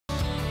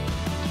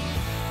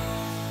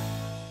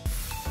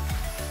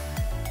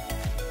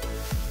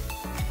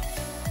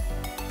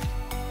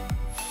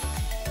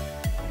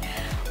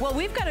Well,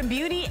 we've got a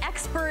beauty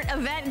expert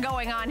event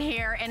going on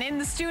here, and in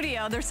the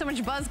studio, there's so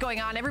much buzz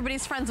going on.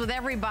 Everybody's friends with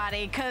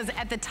everybody, because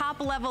at the top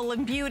level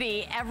in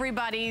beauty,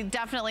 everybody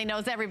definitely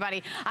knows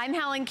everybody. I'm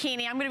Helen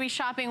Keeney. I'm going to be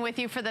shopping with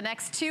you for the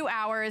next 2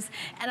 hours,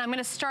 and I'm going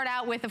to start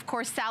out with, of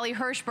course, Sally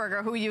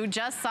Hershberger, who you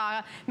just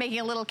saw making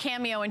a little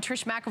cameo in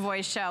Trish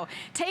McEvoy's show.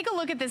 Take a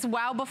look at this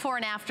wow before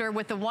and after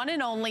with the one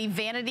and only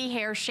Vanity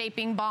Hair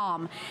Shaping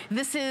Balm.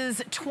 This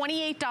is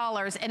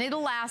 $28, and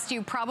it'll last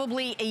you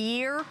probably a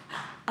year.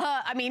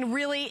 I mean,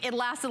 really, it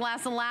lasts and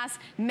lasts and lasts.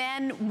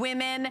 Men,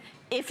 women,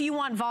 if you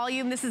want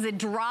volume, this is a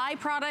dry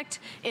product.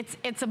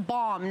 It's a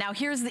balm. Now,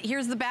 here's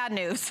the bad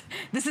news.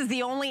 This is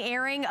the only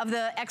airing of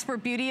the Expert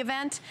Beauty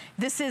event.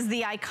 This is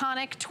the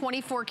iconic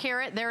 24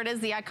 karat. There it is,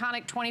 the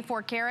iconic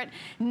 24 karat.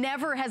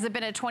 Never has it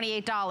been at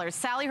 $28.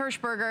 Sally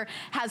Hershberger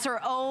has her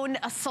own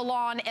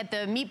salon at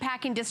the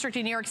Meatpacking District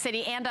in New York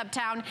City and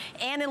Uptown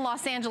and in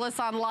Los Angeles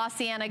on La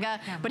Cienega.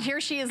 But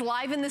here she is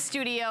live in the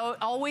studio,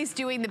 always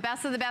doing the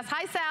best of the best.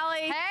 Hi,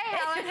 Sally. Hey,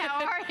 Helen,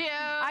 how are you?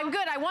 I'm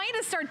good. I want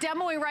you to start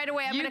demoing right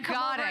away. I'm going to come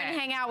over and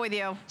hang out with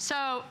you.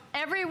 So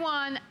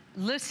everyone,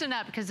 listen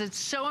up, because it's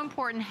so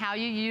important how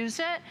you use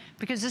it,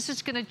 because this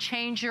is going to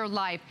change your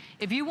life.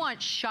 If you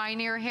want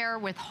shinier hair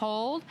with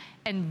hold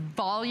and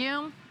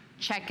volume,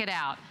 check it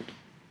out.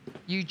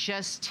 You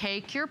just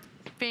take your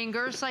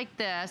fingers like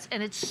this,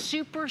 and it's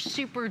super,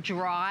 super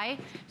dry,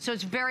 so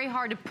it's very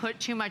hard to put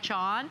too much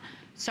on.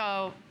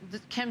 So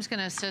Kim's going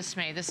to assist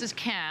me. This is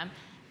Kim.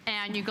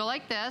 And you go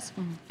like this,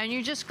 and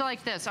you just go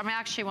like this. I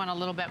actually want a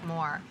little bit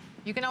more.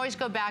 You can always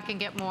go back and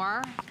get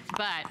more,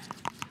 but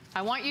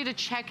I want you to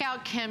check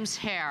out Kim's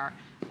hair.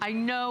 I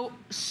know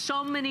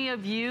so many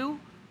of you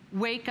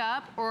wake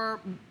up, or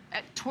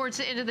towards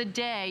the end of the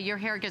day, your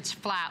hair gets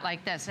flat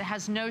like this. It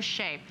has no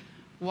shape.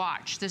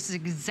 Watch, this is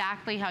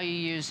exactly how you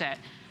use it.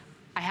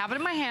 I have it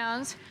in my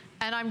hands,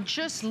 and I'm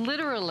just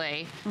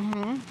literally,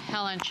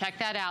 Helen, check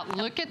that out.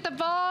 Look at the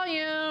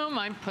volume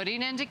I'm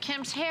putting into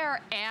Kim's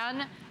hair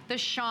and the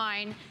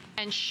shine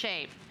and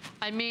shape.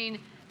 I mean,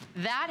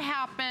 that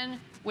happened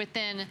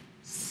within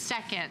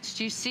seconds.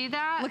 Do you see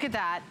that? Look at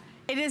that.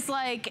 It is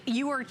like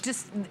you were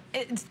just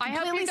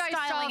completely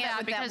styling it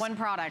with that one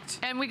product.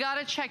 And we got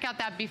to check out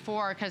that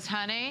before, because,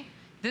 honey,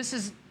 this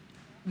is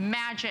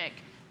magic.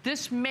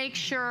 This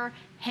makes your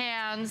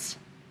hands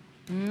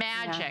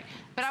magic.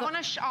 But I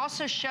want to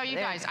also show you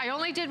guys. I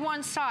only did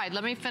one side.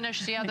 Let me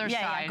finish the other side.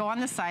 Yeah, go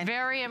on this side.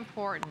 Very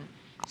important.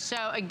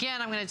 So,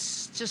 again, I'm going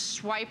to just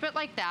swipe it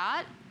like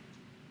that.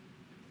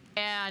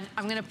 And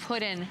I'm going to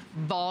put in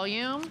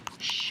volume,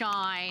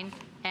 shine,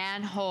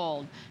 and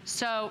hold.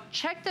 So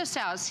check this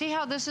out. See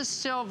how this is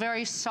still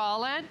very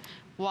solid?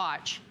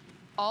 Watch.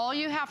 All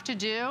you have to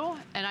do,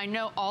 and I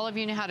know all of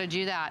you know how to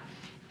do that,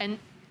 and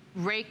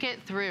rake it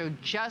through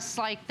just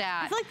like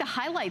that. I feel like the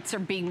highlights are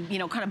being, you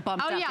know, kind of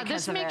bumped up. Oh yeah,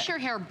 this makes your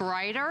hair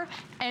brighter,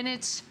 and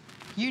it's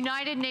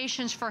United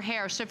Nations for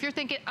hair. So if you're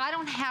thinking, I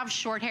don't have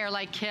short hair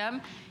like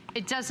Kim,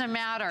 it doesn't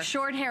matter.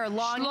 Short hair,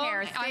 long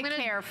hair, thick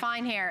hair,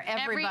 fine hair,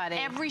 everybody.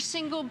 Every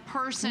single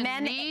person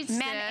needs this.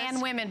 Men and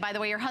women, by the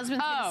way. Your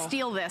husband's gonna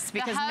steal this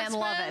because men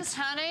love it.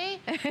 Honey,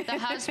 the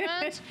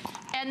husbands.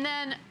 And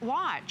then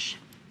watch.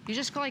 You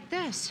just go like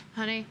this,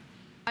 honey.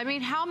 I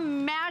mean, how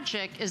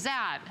magic is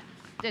that?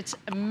 It's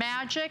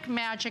magic,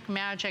 magic,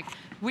 magic.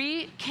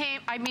 We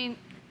came, I mean,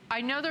 I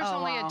know there's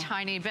only a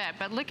tiny bit,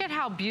 but look at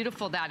how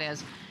beautiful that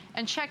is.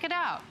 And check it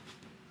out.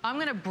 I'm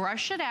gonna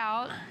brush it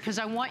out because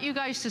I want you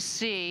guys to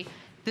see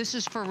this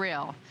is for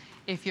real.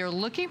 If you're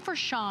looking for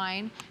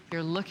shine, if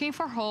you're looking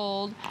for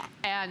hold,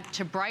 and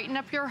to brighten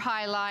up your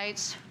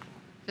highlights,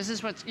 this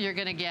is what you're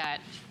gonna get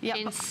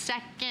in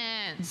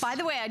seconds. By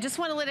the way, I just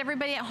wanna let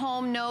everybody at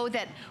home know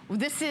that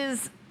this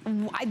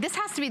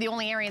has to be the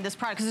only area in this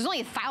product, because there's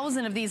only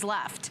 1,000 of these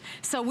left.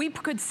 So we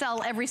could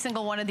sell every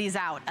single one of these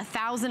out,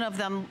 1,000 of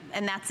them,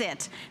 and that's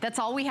it. That's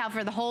all we have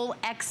for the whole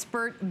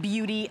Expert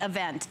Beauty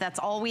event. That's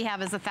all we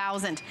have is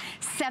 1,000.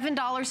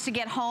 $7 to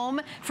get home,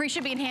 free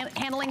shipping and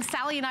handling.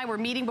 Sally and I were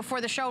meeting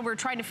before the show. We were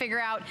trying to figure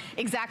out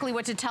exactly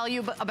what to tell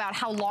you about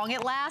how long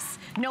it lasts.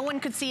 No one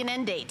could see an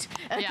end date,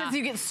 because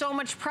you get so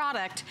much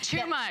product.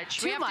 Too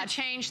much. We have to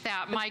change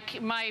that. My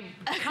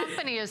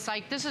company is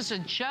like, this is a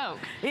joke.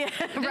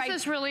 This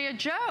is really a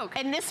joke.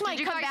 And this might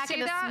come back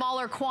in a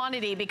smaller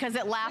quantity because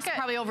it lasts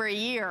probably over a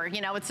year.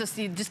 You know, it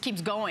just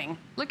keeps going.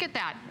 Look at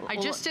that. I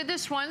just did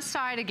this one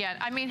side again.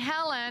 I mean,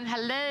 Helen,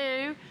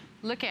 hello.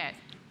 Look at,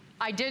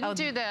 I didn't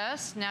do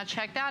this. Now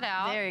check that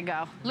out. There you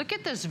go. Look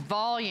at this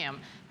volume.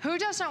 Who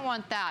doesn't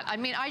want that? I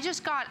mean, I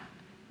just got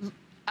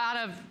out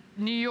of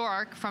New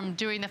York from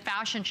doing the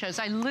fashion shows.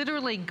 I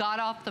literally got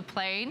off the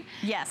plane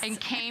and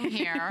came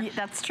here.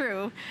 That's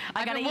true.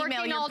 I got an email.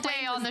 Working all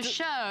day on the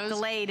shows.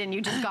 Delayed, and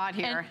you just got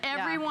here. And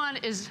everyone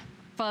is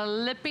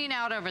flipping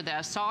out over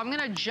this. So I'm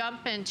going to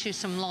jump into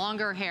some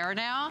longer hair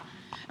now.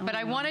 But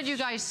I wanted you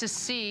guys to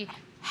see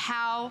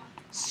how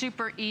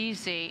super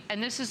easy.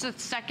 And this is the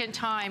second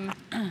time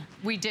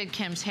we did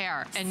Kim's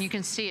hair, and you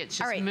can see it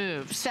just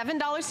moves.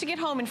 $7 to get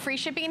home and free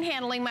shipping and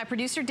handling. My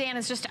producer Dan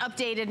has just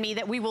updated me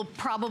that we will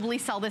probably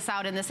sell this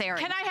out in this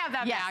area. Can I have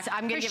that back? Yes,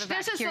 I'm gonna give it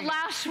back. This is the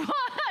last one.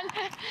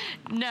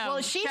 No,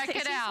 well, she's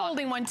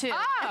holding one too.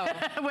 Oh,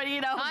 well,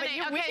 you know,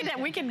 honey,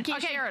 we can keep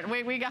sharing.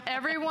 We got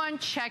everyone.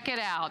 Check it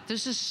out.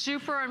 This is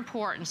super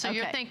important. So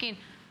you're thinking,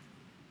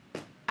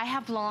 I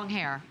have long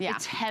hair. Yeah.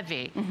 It's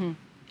heavy.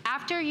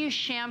 After you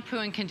shampoo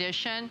and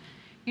condition,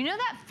 you know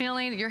that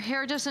feeling your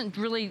hair doesn't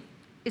really,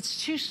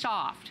 it's too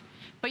soft,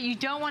 but you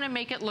don't want to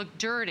make it look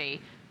dirty.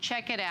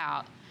 Check it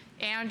out.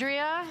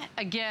 Andrea,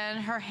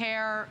 again, her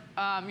hair,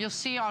 you'll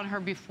see on her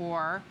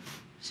before,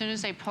 as soon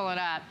as they pull it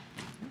up.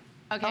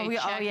 Okay,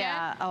 check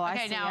it. Oh, I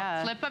see. Okay,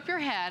 now flip up your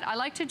head. I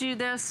like to do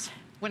this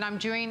when I'm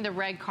doing the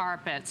red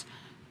carpets.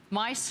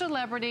 My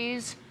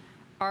celebrities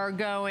are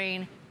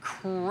going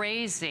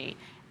crazy.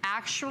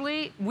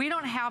 Actually, we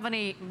don't have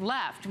any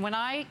left.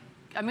 I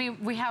mean,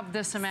 we have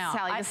this amount.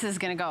 Sally, this is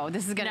gonna go.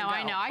 This is gonna go. No,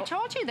 I know. I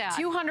told you that.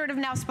 200 have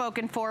now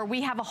spoken for.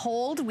 We have a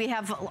hold. We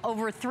have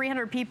over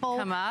 300 people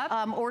come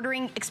up.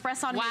 Ordering,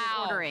 express on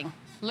ordering.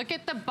 Look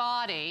at the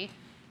body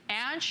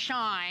and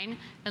shine,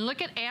 and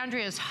look at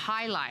Andrea's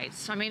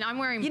highlights. I mean, I'm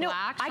wearing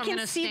black, so I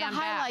can see the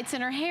highlights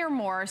in her hair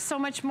more, so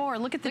much more.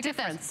 Look at the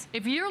difference.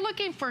 If you're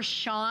looking for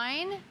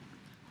shine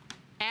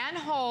and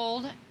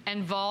hold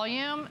and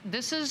volume,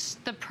 this is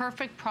the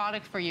perfect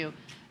product for you.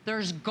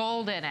 There's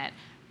gold in it.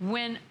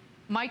 When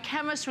my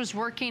chemist was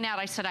working out,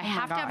 I said, I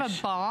have to have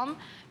a balm,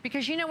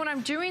 because you know, when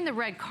I'm doing the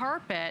red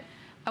carpet,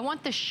 I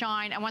want the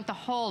shine, I want the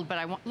hold, but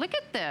I want, look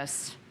at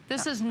this.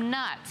 This is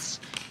nuts.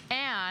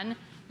 And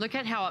look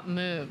at how it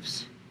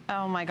moves.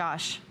 Oh my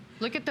gosh.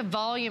 Look at the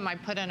volume I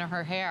put into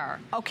her hair.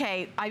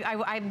 Okay,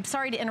 I'm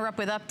sorry to interrupt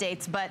with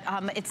updates, but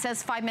it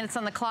says 5 minutes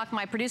on the clock.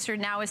 My producer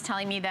now is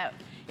telling me that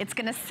it's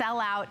gonna sell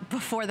out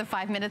before the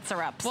 5 minutes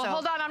are up. Well,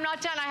 hold on, I'm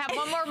not done. I have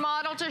one more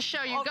model to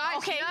show you guys.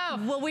 Okay,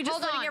 well, we're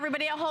just letting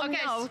everybody at home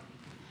know.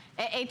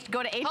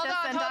 Go to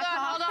HSN.com.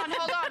 Hold on.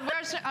 Hold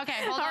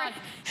on.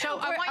 So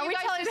I want you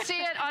guys to see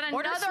it on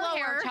another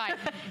hair type.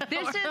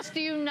 This is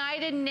the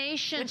United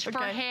Nations for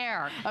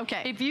hair.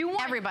 Okay. If you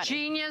want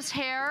genius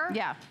hair,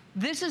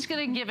 this is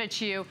going to give it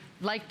to you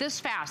like this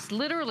fast.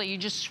 Literally, you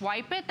just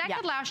swipe it. That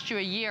could last you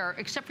a year,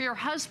 except for your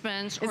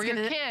husbands or your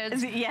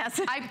kids.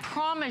 Yes. I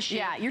promise you.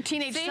 Yeah, your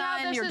teenage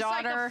son, your daughter. See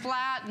how this is like a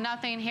flat,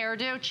 nothing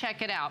hairdo?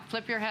 Check it out.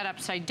 Flip your head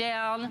upside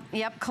down.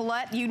 Yep,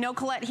 Colette. You know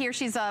Colette here.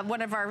 She's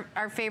one of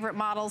our favorite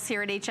models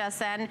here at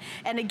HSN.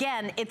 And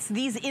again, it's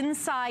these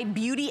inside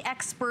beauty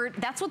expert.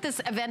 That's what this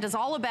event is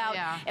all about.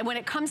 Yeah. And when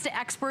it comes to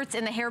experts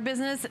in the hair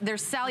business,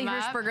 there's Sally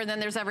Hershberger, and then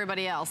there's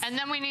everybody else. And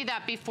then we need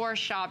that before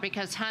shot,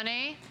 because,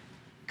 honey,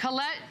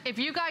 Colette, if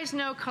you guys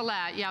know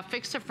Colette,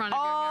 fix the front of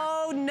your hair.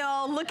 Oh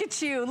no, look at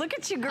you,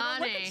 girl,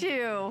 honey, look at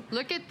you.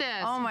 Look at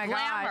this. Oh my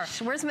gosh.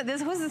 Who's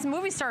this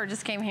movie star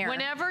just came here?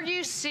 Whenever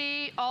you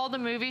see all the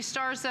movie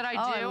stars that I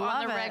do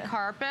on the red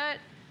carpet,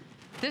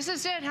 this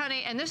is it,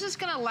 honey, and this is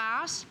gonna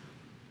last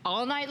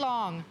all night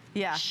long.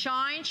 Yeah.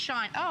 Shine,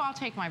 shine. Oh, I'll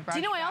take my brush.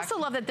 Do you know, I also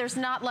love that there's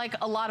not like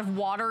a lot of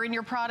water in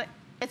your product.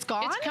 It's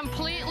gone? It's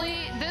completely,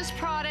 this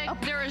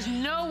product, there is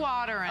no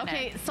water in it.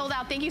 Okay, sold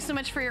out. Thank you so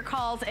much for your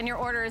calls and your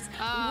orders.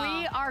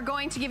 We are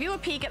going to give you a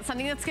peek at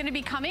something that's going to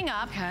be coming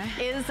up.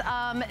 Is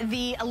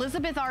the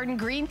Elizabeth Arden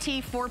Green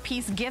Tea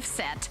 4-piece gift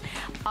set.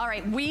 All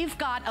right, we've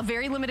got a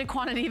very limited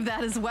quantity of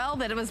that as well,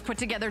 that it was put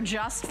together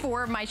just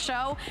for my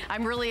show.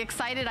 I'm really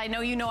excited. I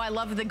know you know I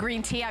love the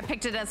green tea. I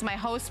picked it as my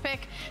host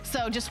pick.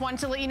 So just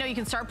wanted to let you know you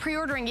can start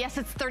pre-ordering. Yes,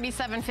 it's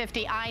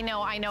 $37.50.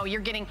 I know. You're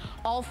getting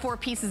all 4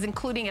 pieces,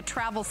 including a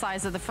travel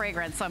size of the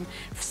fragrance. So I'm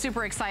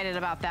super excited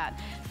about that.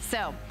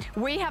 So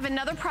we have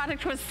another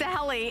product with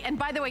Sally. And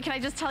by the way, can I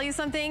just tell you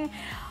something?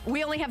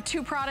 We only have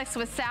 2 products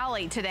with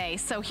Sally today.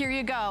 So here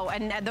you go.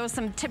 And those are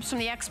some tips from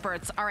the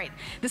experts. All right,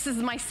 this is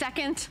my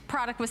second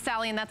product with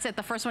Sally, and that's it.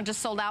 The first one just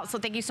sold out. So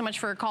thank you so much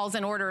for your calls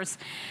and orders.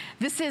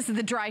 This is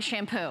the dry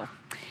shampoo.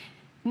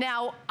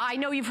 Now, I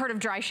know you've heard of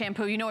dry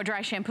shampoo. You know what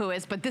dry shampoo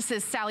is, but this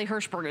is Sally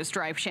Hershberger's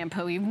dry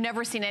shampoo. You've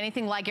never seen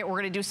anything like it. We're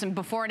gonna do some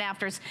before and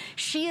afters.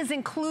 She is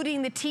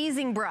including the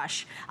teasing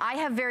brush. I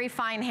have very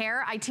fine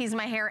hair. I tease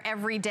my hair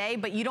every day,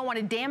 but you don't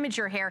wanna damage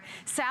your hair.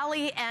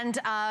 Sally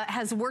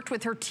has worked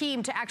with her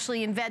team to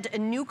actually invent a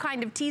new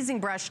kind of teasing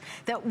brush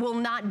that will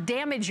not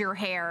damage your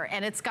hair,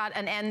 and it's got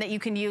an end that you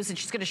can use, and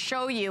she's gonna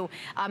show you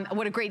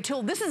what a great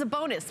tool. This is a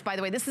bonus, by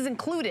the way. This is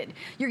included.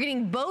 You're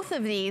getting both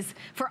of these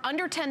for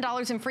under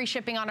 $10 in free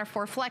shipping on our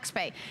 4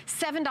 FlexPay,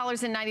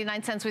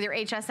 $7.99 with your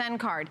HSN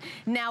card.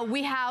 Now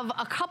we have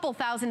a couple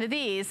thousand of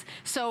these,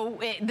 so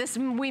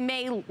we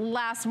may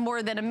last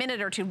more than a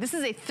minute or two. This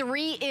is a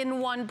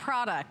 3-in-1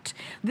 product.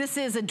 This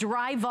is a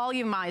dry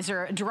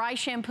volumizer, a dry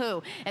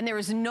shampoo, and there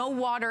is no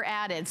water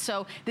added.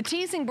 So the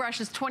teasing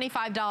brush is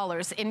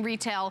 $25 in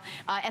retail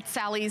at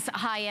Sally's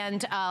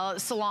high-end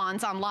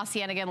salons on La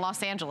Cienega in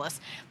Los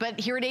Angeles. But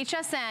here at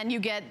HSN, you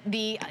get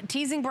the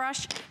teasing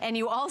brush, and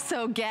you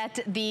also get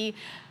the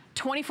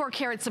 24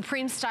 karat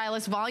Supreme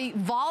Stylist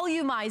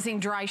volumizing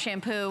dry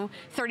shampoo,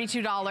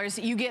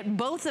 $32. You get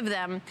both of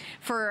them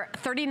for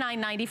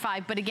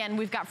 $39.95. But again,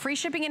 we've got free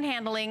shipping and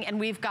handling, and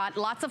we've got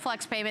lots of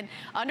flex payment.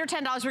 Under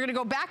 $10, we're gonna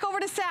go back over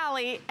to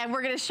Sally, and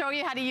we're gonna show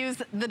you how to use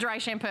the dry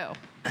shampoo.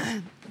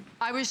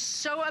 I was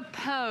so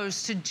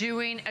opposed to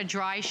doing a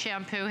dry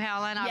shampoo,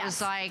 Helen. I was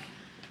like,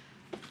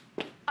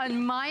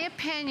 in my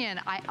opinion,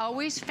 I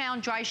always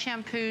found dry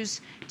shampoos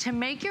to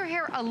make your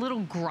hair a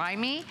little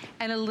grimy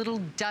and a little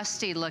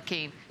dusty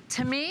looking.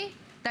 To me,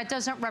 that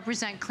doesn't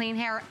represent clean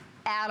hair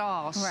at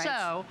all. Right.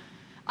 So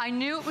I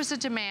knew it was a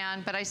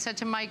demand, but I said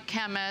to my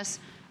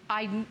chemist,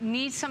 I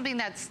need something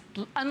that's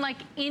unlike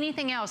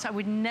anything else. I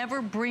would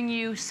never bring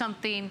you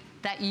something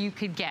that you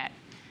could get.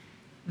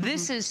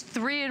 This is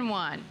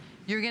 3-in-1.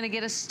 You're gonna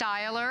get a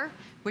styler,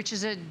 which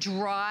is a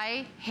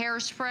dry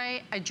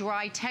hairspray, a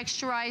dry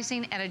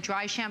texturizing, and a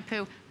dry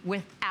shampoo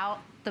without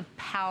the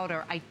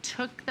powder. I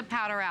took the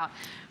powder out.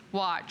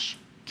 Watch,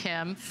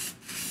 Kim.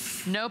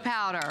 No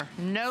powder,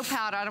 no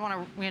powder. I don't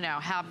wanna, you know,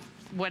 have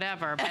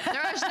whatever, but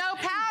there's no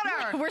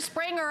powder. We're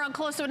spraying her on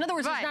close, so in other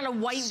words, it's not a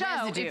white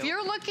residue. So if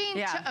you're looking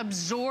to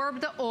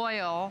absorb the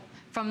oil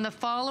from the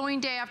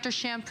following day after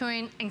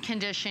shampooing and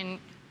conditioning,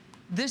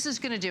 this is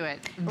gonna do it.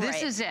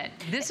 This is it.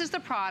 This is the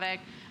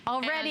product.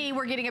 Already,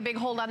 we're getting a big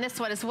hold on this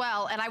one as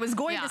well. And I was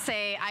going to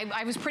say,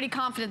 I was pretty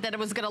confident that it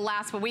was going to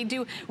last, but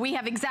we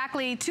have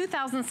exactly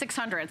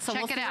 2,600. So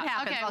we'll see what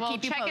happens. Okay, I'll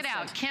keep you check posted. it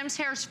out. Kim's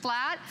hair's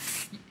flat.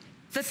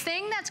 The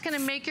thing that's going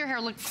to make your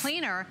hair look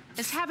cleaner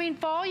is having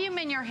volume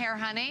in your hair,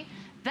 honey.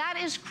 That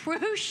is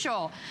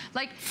crucial.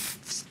 Like,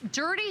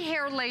 dirty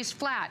hair lays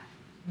flat.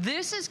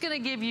 This is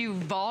going to give you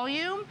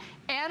volume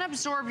and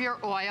absorb your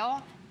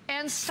oil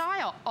and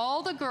style.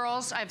 All the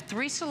girls, I have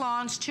 3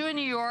 salons, 2 in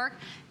New York,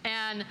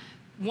 and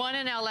 1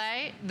 in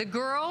LA. The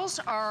girls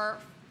are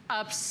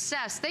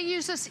obsessed. They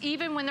use this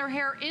even when their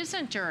hair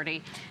isn't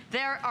dirty.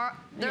 They're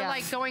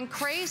like going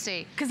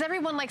crazy. Because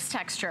everyone likes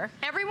texture.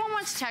 Everyone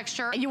wants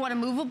texture. And you want a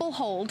movable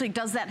hold. It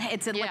does that.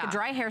 It's like a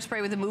dry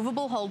hairspray with a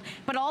movable hold,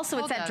 but also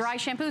it's that dry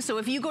shampoo. So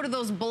if you go to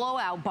those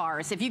blowout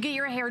bars, if you get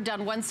your hair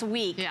done once a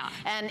week,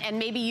 and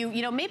maybe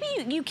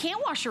you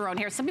can't wash your own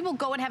hair. Some people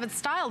go and have it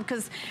styled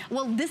because,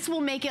 well, this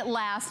will make it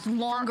last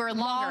longer and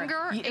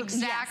longer.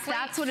 Exactly. Yes,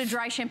 that's what a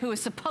dry shampoo is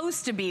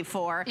supposed to be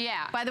for.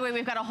 Yeah. By the way,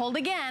 we've got a hold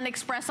again,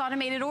 express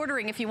automated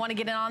ordering if you want to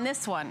get in on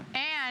this one.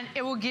 And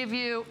it will give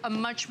you a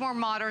much more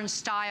modern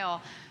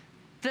style.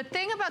 The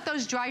thing about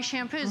those dry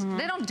shampoos,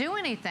 they don't do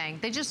anything.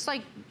 They just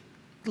like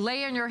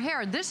lay in your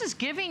hair. This is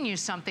giving you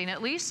something.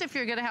 At least if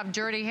you're gonna have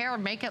dirty hair,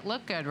 make it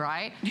look good,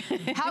 right?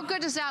 How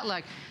good does that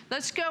look?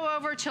 Let's go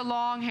over to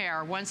long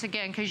hair once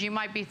again, because you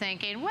might be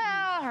thinking,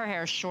 well, her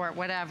hair's short,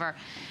 whatever.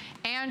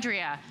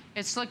 Andrea,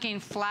 it's looking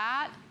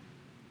flat,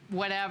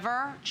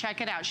 whatever.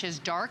 Check it out. She has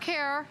dark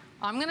hair.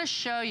 I'm gonna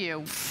show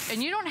you,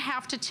 and you don't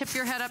have to tip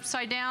your head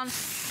upside down.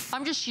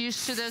 I'm just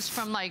used to this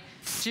from like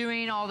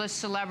doing all the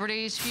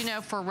celebrities, you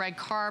know, for red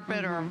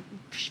carpet or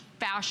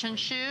fashion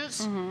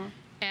shoots.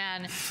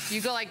 And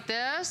you go like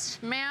this,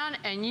 man,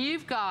 and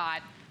you've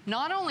got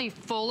not only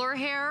fuller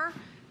hair,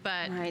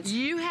 but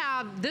you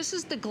have, this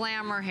is the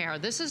glamour hair.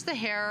 This is the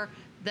hair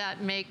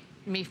that make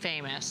me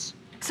famous.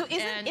 So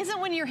isn't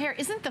when your hair,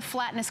 isn't the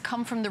flatness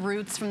come from the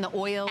roots, from the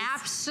oils?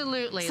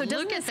 Absolutely. So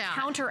doesn't this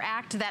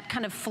counteract that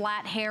kind of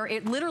flat hair?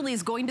 It literally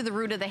is going to the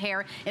root of the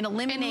hair and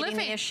eliminating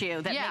the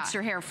issue that makes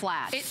your hair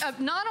flat. It,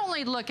 not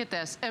only, look at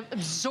this, it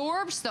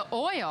absorbs the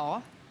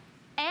oil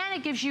and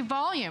it gives you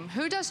volume.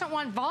 Who doesn't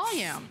want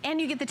volume?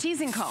 And you get the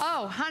teasing comb.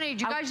 Oh, honey,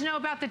 do you guys know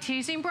about the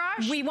teasing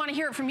brush? We want to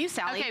hear it from you,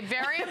 Sally. Okay,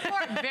 very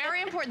important,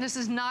 very important. This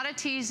is not a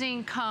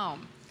teasing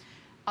comb.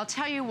 I'll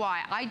tell you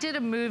why. I did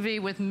a movie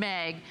with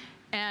Meg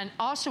and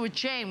also with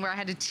Jane, where I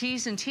had to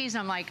tease and tease.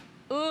 I'm like,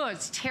 oh,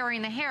 it's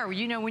tearing the hair.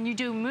 You know, when you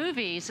do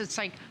movies, it's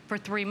like for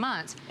 3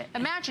 months.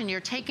 Imagine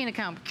you're taking a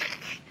comb.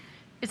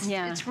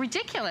 It's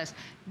ridiculous.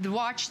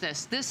 Watch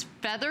this. This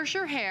feathers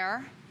your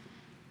hair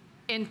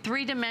in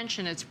 3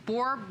 dimensions. It's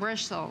boar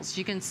bristles.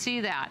 You can see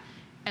that.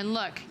 And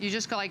look, you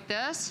just go like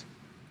this,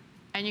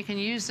 and you can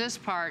use this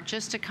part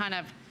just to kind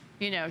of,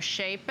 you know,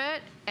 shape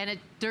it. And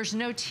there's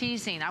no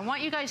teasing. I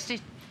want you guys to,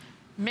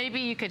 maybe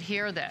you could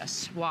hear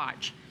this.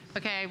 Watch.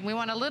 Okay, we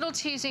want a little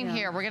teasing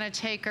here. We're gonna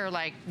take her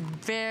like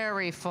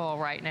very full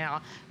right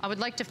now. I would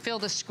like to fill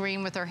the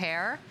screen with her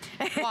hair.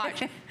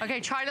 Watch. Okay,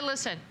 try to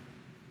listen.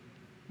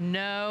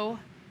 No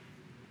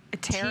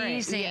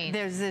teasing. Yeah,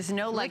 there's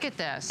no like. Look at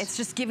this. It's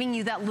just giving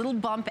you that little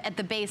bump at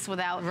the base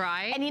without.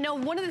 Right. And you know,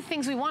 one of the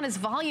things we want is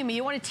volume.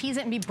 You want to tease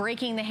it and be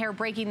breaking the hair,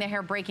 breaking the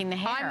hair, breaking the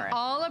hair.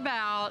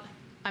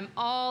 I'm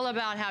all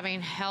about having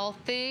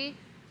healthy,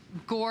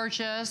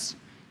 gorgeous,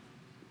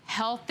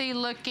 healthy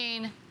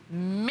looking,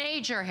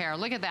 major hair.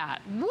 Look at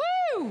that.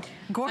 Woo!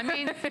 I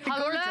mean,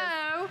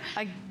 hello.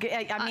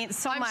 I mean,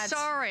 so much. I'm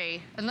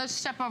sorry. And let's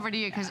step over to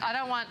you because I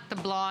don't want the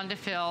blonde to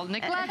feel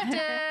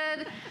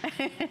neglected.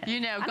 You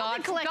know,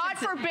 God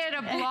forbid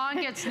a blonde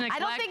gets neglected. I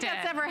don't think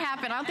that's ever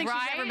happened. I don't think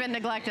she's ever been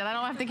neglected. I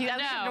don't have to keep.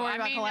 No, I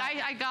mean,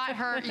 I got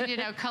her. You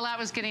know, Colette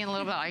was getting a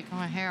little bit like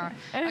my hair.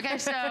 Okay,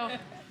 so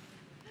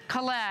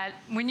Colette,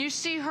 when you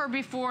see her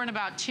before in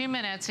about 2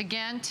 minutes,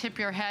 again, tip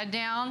your head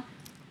down.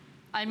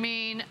 I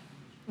mean,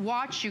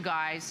 watch, you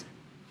guys.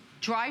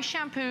 Dry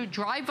shampoo,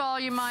 dry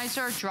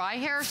volumizer, dry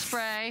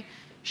hairspray.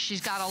 She's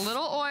got a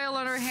little oil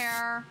in her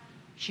hair.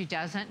 She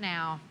doesn't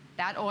now.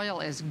 That oil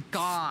is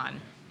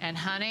gone. And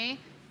honey,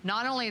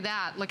 not only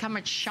that, look how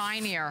much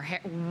shinier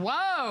hair.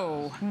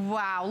 Whoa!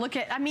 Wow, look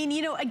at, I mean,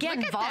 you know,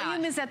 again,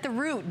 volume is at the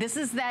root. This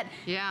is that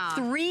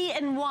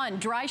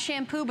 3-in-1 dry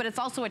shampoo, but it's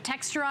also a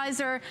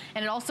texturizer,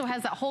 and it also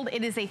has that whole,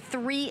 it is a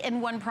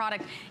 3-in-1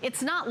 product.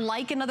 It's not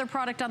like another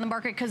product on the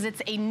market because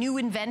it's a new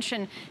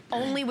invention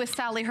only with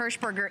Sally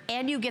Hershberger,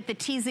 and you get the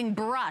teasing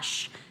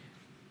brush.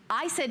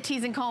 I said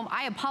teasing comb,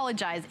 I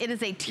apologize. It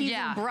is a teasing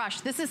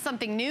brush. This is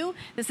something new.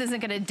 This isn't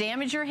gonna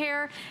damage your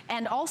hair.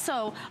 And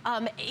also,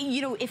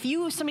 you know, if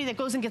you are somebody that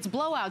goes and gets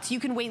blowouts, you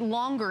can wait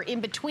longer in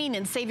between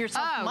and save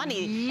yourself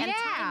money and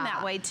time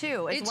that way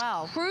too, as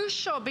well. It's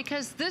crucial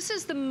because this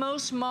is the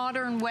most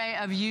modern way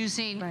of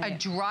using a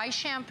dry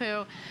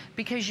shampoo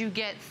because you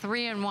get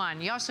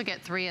 3-in-1. You also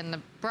get 3 in the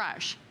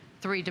brush,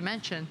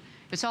 3-dimension.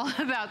 It's all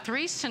about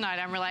threes tonight,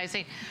 I'm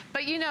realizing.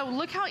 But you know,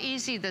 look how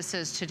easy this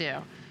is to do.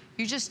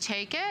 You just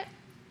take it,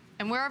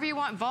 and wherever you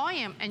want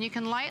volume, and you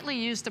can lightly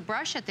use the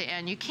brush at the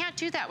end. You can't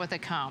do that with a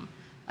comb.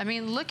 I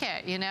mean, look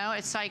at, you know,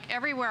 it's like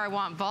everywhere I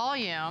want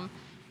volume.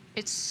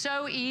 It's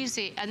so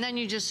easy. And then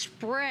you just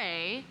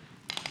spray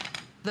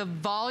the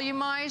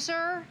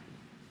volumizer,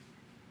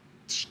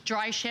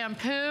 dry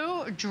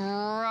shampoo,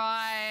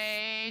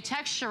 dry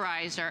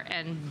texturizer,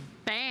 and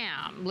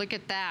bam, look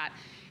at that.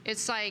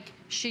 It's like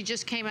she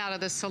just came out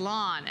of the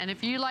salon. And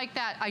if you like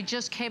that, I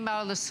just came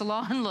out of the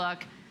salon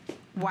look,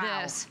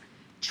 this.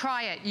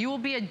 Try it. You will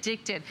be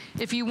addicted.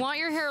 If you want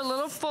your hair a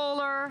little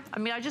fuller, I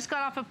mean, I just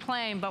got off a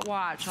plane, but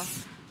watch.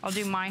 I'll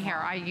do my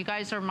hair. You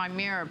guys are my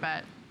mirror,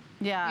 but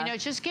you know, it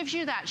just gives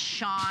you that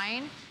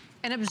shine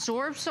and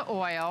absorbs the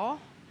oil.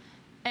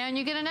 And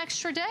you get an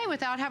extra day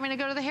without having to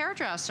go to the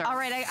hairdresser. All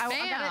right,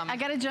 I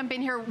gotta jump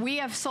in here. We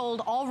have sold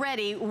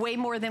already way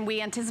more than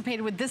we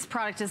anticipated with this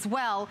product as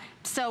well.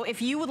 So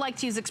if you would like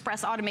to use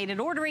express automated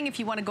ordering, if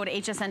you want to go to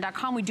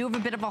hsn.com, we do have a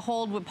bit of a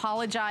hold. We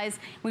apologize.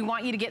 We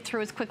want you to get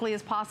through as quickly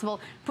as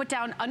possible. Put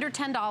down under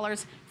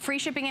 $10, free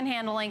shipping and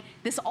handling.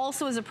 This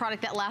also is a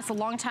product that lasts a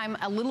long time.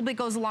 A little bit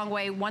goes a long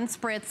way. One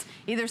spritz,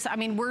 either, I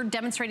mean, we're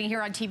demonstrating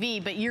here on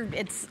TV, but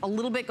it's a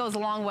little bit goes a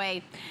long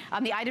way.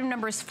 The item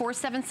number is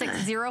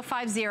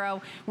 476050.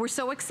 We're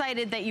so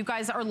excited that you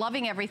guys are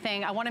loving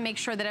everything. I want to make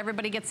sure that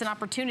everybody gets an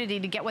opportunity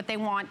to get what they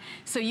want.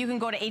 So you can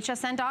go to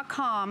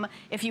hsn.com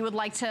if you would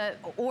like to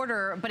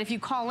order. But if you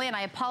call in,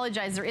 I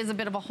apologize, there is a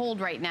bit of a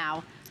hold right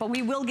now. But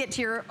we will get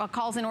to your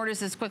calls and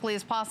orders as quickly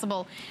as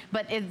possible.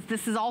 But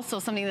this is also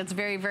something that's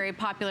very, very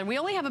popular. We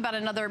only have about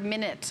another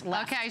minute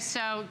left. Okay,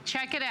 so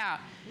check it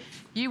out.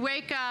 You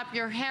wake up,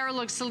 your hair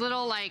looks a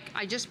little like,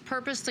 I just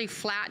purposely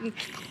flattened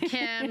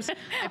Kim's.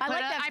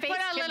 I put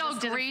a little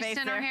grease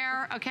in her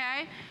hair,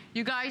 okay?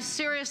 You guys,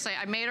 seriously,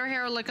 I made her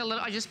hair look a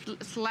little, I just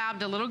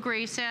slabbed a little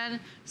grease in.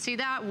 See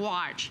that?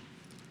 Watch.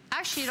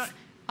 Actually, you don't,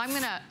 I'm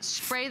gonna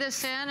spray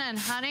this in, and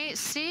honey,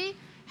 see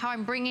how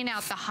I'm bringing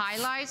out the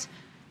highlights?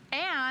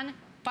 And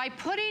by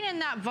putting in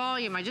that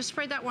volume, I just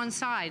sprayed that one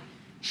side,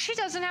 she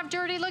doesn't have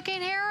dirty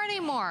looking hair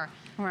anymore.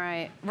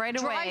 Right away.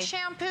 Dry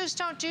shampoos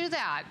don't do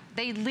that.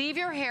 They leave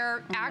your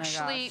hair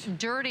actually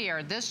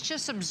dirtier. This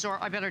just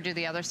absorbs. I better do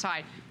the other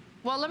side.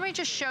 Well, let me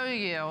just show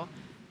you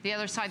the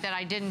other side that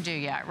I didn't do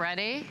yet.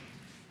 Ready?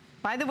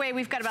 By the way,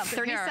 we've got about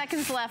 30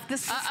 seconds left.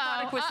 This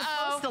product was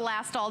supposed to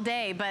last all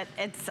day, but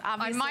it's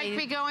obviously... I might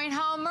be going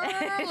home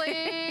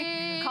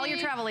early. Call your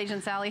travel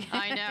agent, Sally.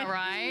 I know,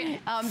 right?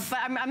 But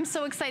I'm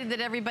so excited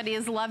that everybody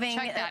is loving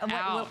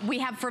what we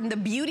have from the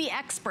beauty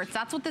experts.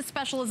 That's what this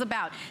special is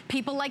about.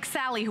 People like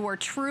Sally who are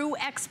true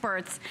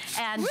experts.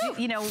 And,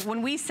 you know,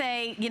 when we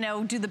say, you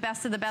know, do the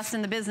best of the best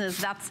in the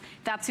business,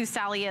 that's who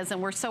Sally is.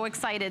 And we're so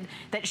excited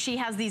that she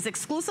has these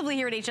exclusively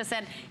here at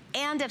HSN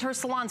and at her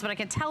salons. But I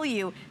can tell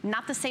you,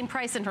 not the same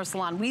price in her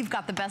salon. We've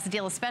got the best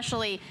deal,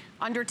 especially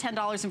under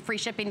 $10 in free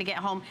shipping to get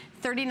home,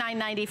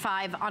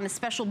 $39.95 on a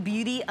special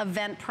beauty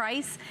event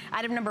price.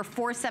 Item number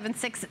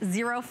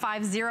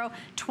 476050,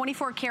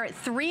 24 karat,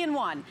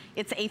 3-in-1.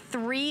 It's a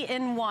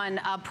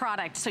 3-in-1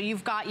 product. So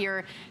you've got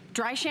your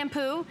dry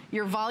shampoo,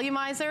 your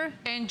volumizer.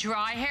 And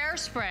dry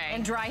hairspray.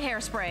 And dry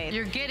hairspray.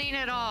 You're getting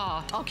it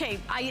all. Okay,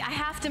 I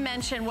have to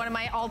mention one of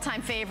my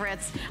all-time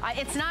favorites.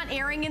 It's not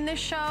airing in this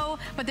show,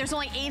 but there's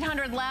only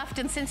 800 left,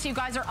 and since you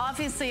guys are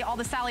obviously, all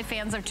the Sally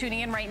fans are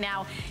tuning in right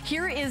now,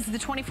 here is the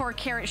 24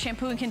 karat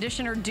shampoo and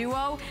conditioner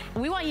duo.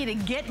 We want you to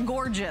get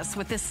gorgeous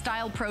with this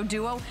Style Pro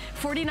duo.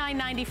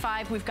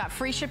 $49.95. We've got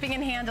free shipping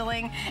and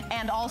handling,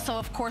 and also,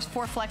 of course,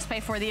 4 flex pay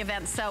for the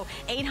event. So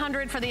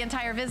 800 for the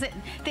entire visit.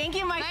 Thank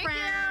you, my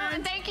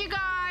friend. Thank you,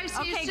 guys.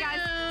 See you soon.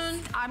 Guys,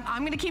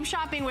 I'm going to keep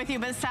shopping with you,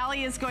 but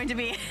Sally is going to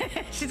be,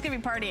 she's going to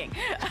be partying.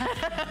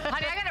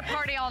 Honey, I got to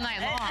party all night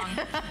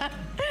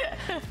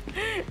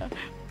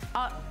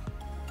long.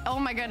 Oh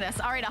my goodness.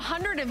 All right,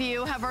 100 of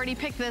you have already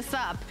picked this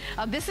up.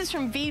 This is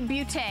from V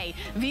Beauté.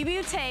 V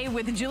Beauté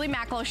with Julie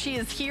Macklow. She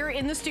is here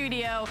in the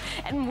studio,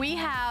 and we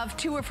have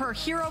two of her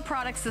hero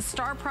products, the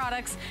star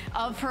products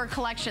of her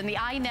collection, the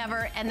I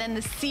Never, and then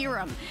the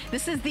serum.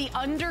 This is the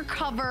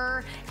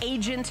Undercover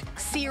Agent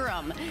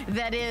Serum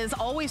that is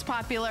always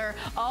popular,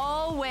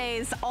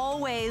 always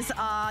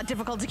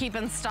difficult to keep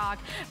in stock,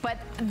 but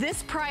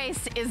this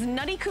price is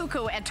nutty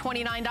cuckoo at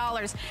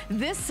 $29.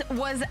 This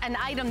was an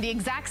item, the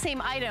exact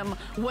same item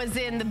was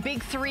in the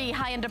big three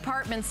high-end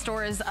department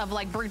stores of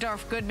like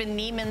Bergdorf Goodman,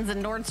 Neiman's,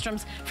 and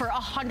Nordstrom's for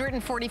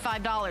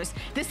 $145.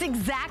 This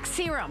exact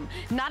serum,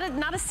 not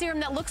a serum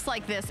that looks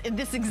like this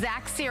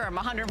exact serum,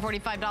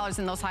 $145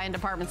 in those high-end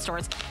department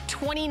stores.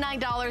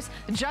 $29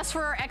 just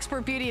for our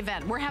expert beauty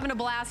event. We're having a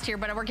blast here,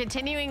 but we're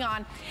continuing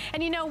on.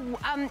 And you know,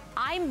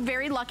 I'm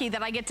very lucky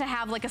that I get to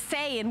have like a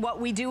say in what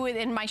we do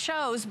in my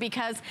shows,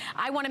 because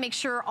I want to make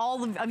sure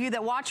all of you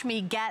that watch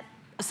me get,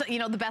 so, you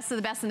know, the best of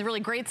the best and the really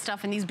great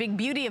stuff in these big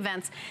beauty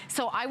events.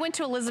 So I went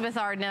to Elizabeth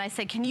Arden and I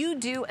said, can you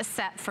do a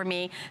set for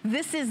me?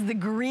 This is the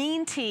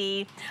green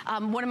tea,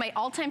 one of my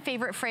all-time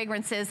favorite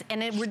fragrances,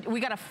 and we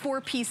got a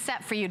 4-piece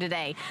set for you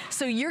today.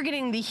 So you're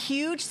getting the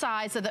huge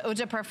size of the Eau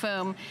de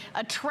Parfum,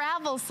 a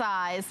travel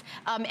size,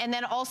 and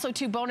then also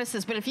 2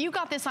 bonuses. But if you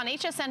got this on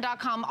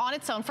hsn.com on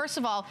its own, first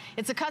of all,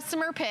 it's a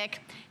customer pick,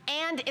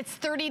 and it's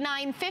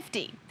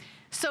 $39.50.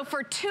 So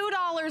for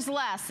 $2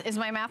 less, is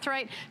my math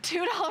right?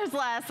 $2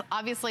 less,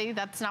 obviously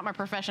that's not my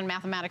profession,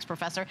 mathematics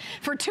professor.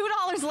 For $2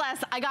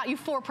 less, I got you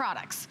 4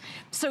 products.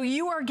 So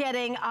you are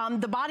getting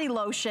the body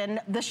lotion,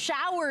 the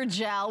shower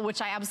gel,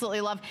 which I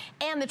absolutely love,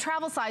 and the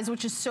travel size,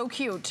 which is so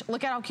cute.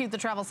 Look at how cute the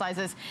travel size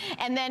is.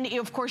 And then,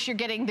 of course, you're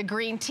getting the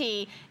green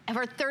tea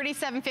for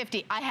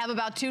 $37.50. I have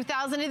about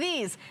 2,000 of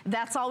these.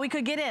 That's all we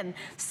could get in.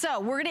 So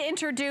we're gonna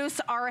introduce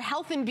our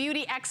health and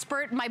beauty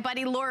expert, my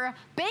buddy Laura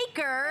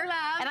Baker.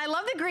 Hello. And I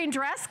love the green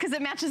dress because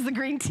it matches the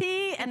green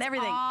tea and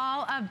everything. It's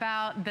all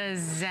about the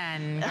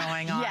zen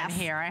going on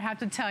here. I have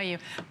to tell you,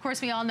 of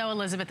course, we all know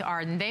Elizabeth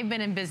Arden. They've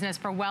been in business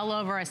for well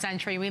over a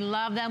century. We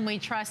love them, we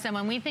trust them.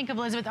 When we think of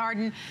Elizabeth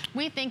Arden,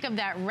 we think of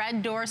that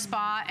Red Door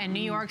Spa in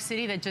New York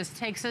City that just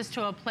takes us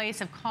to a place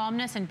of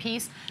calmness and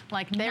peace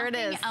like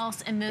nothing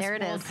else in this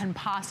world can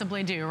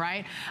possibly do,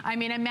 right? I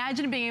mean,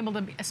 imagine being able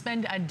to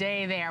spend a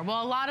day there.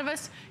 Well, a lot of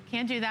us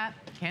can't do that,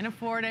 can't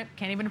afford it,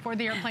 can't even afford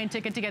the airplane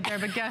ticket to get there,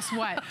 but guess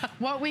what?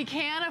 What we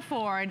can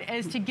afford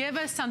is to give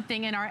us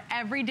something in our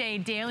everyday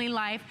daily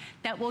life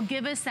that will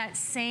give us that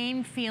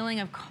same feeling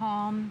of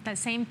calm, that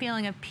same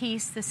feeling of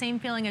peace, the same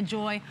feeling of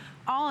joy,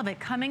 all of it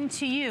coming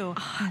to you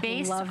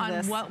based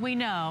on what we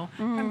know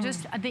from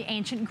just the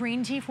ancient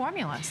green tea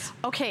formulas.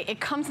 Okay, it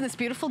comes in this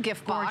beautiful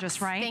gift box.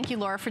 Gorgeous, right? Thank you,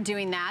 Laura, for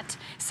doing that.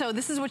 So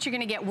this is what you're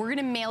gonna get. We're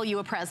gonna mail you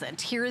a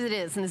present. Here it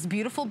is in this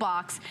beautiful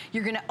box.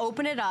 You're gonna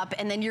open it up,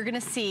 and then you're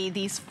gonna see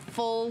these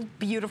full,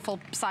 beautiful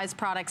size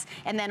products,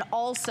 and then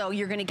also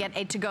you're gonna get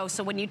a to-go.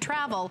 So when you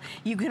travel,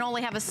 you can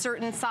only have a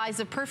certain size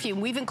of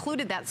perfume. We've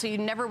included that, so you're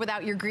never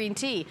without your green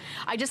tea.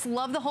 I just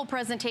love the whole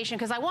presentation,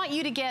 because I want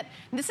you to get,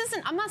 this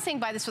isn't, I'm not saying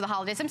buy this for the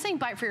holidays, I'm saying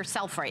buy it for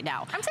yourself right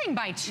now. I'm saying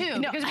buy 2,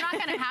 because we're not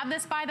going to have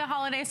this by the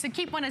holidays, so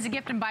keep one as a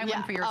gift and buy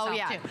one for yourself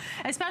too.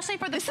 Especially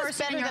for the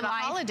person in your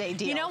life. Holiday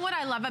deal. You know what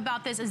I love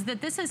about this is that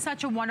this is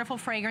such a wonderful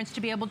fragrance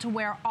to be able to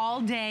wear all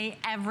day,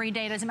 every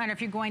day. It doesn't matter if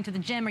you're going to the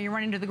gym or you're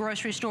running to the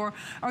grocery store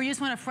or you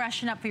just want to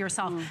freshen up for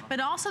yourself. But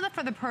also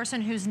for the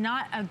person who's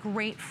not a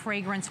great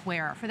fragrance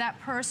wearer. For that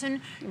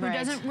person who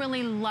doesn't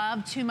really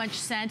love too much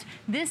scent,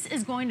 this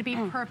is going to be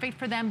perfect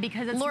for them,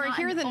 because it's not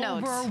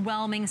an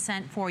overwhelming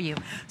scent for you.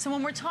 So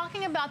when we're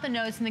talking about the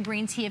notes in the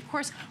green tea, of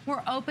course,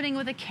 we're opening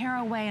with the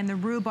caraway and the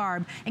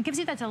rhubarb. It gives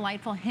you that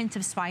delightful hint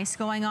of spice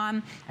going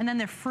on, and then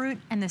the fruit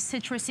and the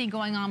citrusy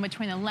going on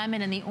between the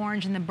lemon and the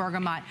orange and the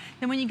bergamot.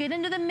 Then when you get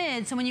into the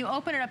mid, so when you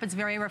open it up, it's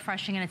very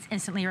refreshing and it's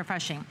instantly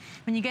refreshing.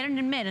 When you get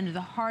into mid, into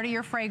the heart of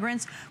your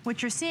fragrance,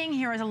 what you're seeing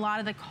here is a lot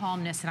of the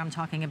calmness that I'm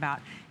talking about.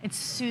 It's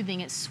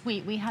soothing, it's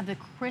sweet. We have the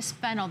crisp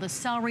fennel, the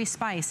celery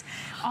spice,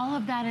 all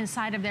of that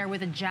inside of there with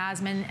the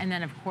jasmine, and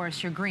then of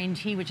course your green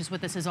tea, which is what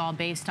this is all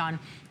based on.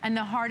 And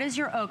the heart is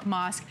your oak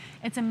moss.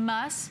 It's a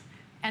musk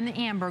and the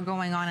amber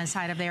going on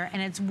inside of there, and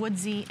it's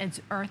woodsy,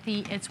 it's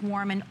earthy, it's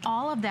warm, and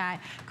all of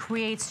that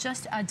creates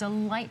just a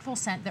delightful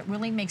scent that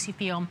really makes you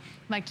feel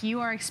like you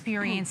are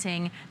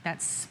experiencing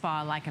that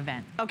spa-like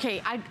event.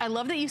 Okay, I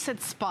love that you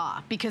said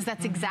spa, because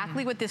that's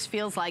exactly what this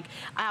feels like.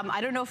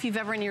 I don't know if you've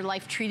ever in your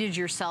life treated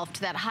yourself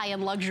to that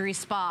high-end luxury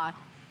spa,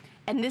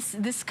 and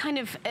this kind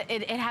of,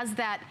 it has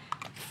that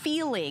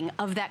feeling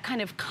of that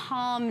kind of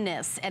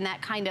calmness and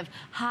that kind of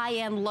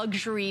high-end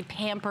luxury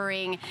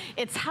pampering.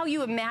 It's how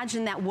you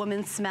imagine that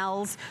woman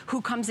smells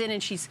who comes in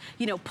and she's,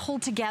 you know,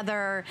 pulled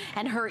together,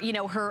 and her, you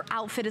know, her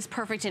outfit is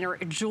perfect and her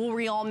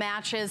jewelry all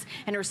matches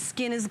and her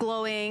skin is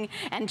glowing,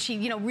 and she,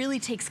 you know, really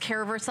takes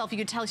care of herself. You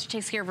could tell she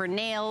takes care of her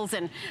nails,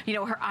 and, you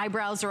know, her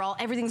eyebrows are all,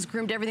 everything's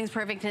groomed, everything's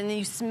perfect, and then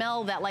you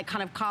smell that like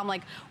kind of calm,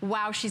 like,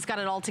 wow, she's got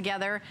it all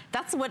together.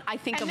 That's what I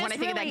think of when I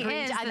think of that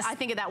green. I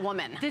think of that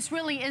woman. This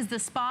really is the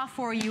spa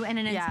for you in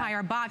an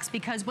entire box,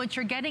 because what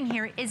you're getting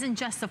here isn't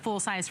just the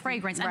full-size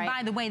fragrance. And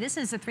by the way, this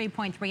is a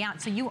 3.3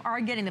 ounce, so you are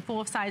getting the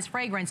full-size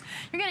fragrance.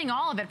 You're getting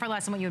all of it for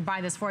less than what you would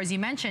buy this for, as you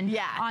mentioned,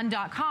 on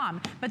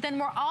 .com. But then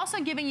we're also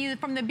giving you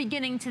from the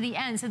beginning to the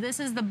end. So this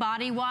is the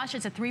body wash.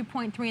 It's a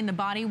 3.3 in the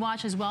body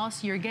wash as well,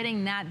 so you're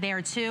getting that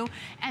there too.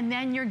 And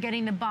then you're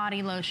getting the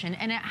body lotion,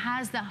 and it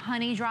has the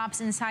honey drops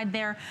inside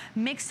there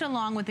mixed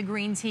along with the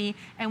green tea.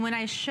 And when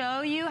I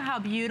show you how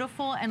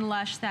beautiful and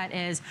lush that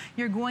is,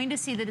 you're going to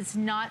see that it's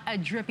not a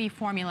drippy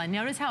formula.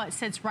 Notice how it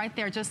sits right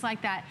there just like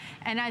that.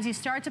 And as you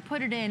start to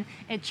put it in,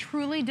 it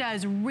truly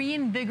does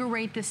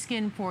reinvigorate the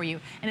skin for you.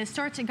 And it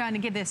starts to kind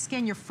of give the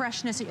skin your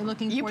freshness that you're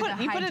looking for. You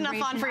put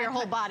enough on for your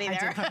whole body there.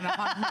 I did put enough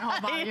on for my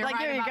whole body. You're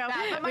right about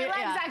that. But my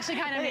legs actually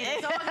kind of need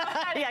it. So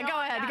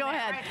go ahead. Go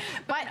ahead.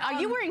 But are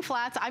you wearing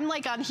flats? I'm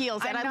like on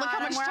heels, and I look how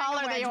much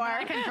taller they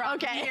are.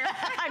 Okay.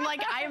 I'm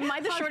like, am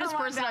I the shortest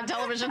person on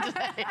television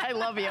today? I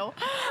love you.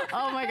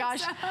 Oh my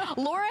gosh.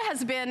 Laura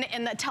has been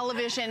in the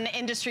television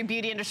industry,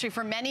 beauty industry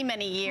for many,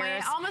 many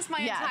years. Almost my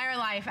entire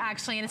life,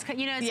 actually. And it's,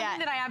 you know, it's something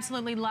that I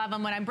absolutely love.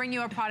 And when I bring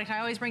you a product, I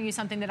always bring you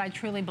something that I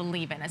truly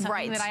believe in. It's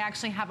something that I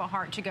actually have a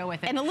heart to go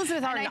with it. And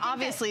Elizabeth Arden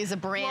obviously is a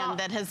brand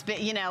that has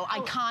been, you know,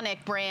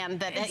 iconic brand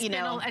that, you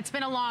know. It's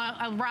been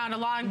around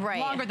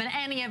longer than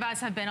any of us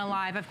have been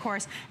alive, of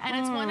course. And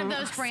it's one of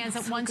those brands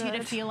that wants you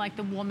to feel like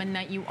the woman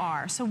that you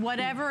are. So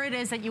whatever it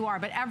is that you are,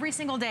 but every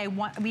single day,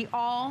 we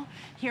all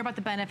hear about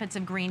the benefits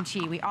of green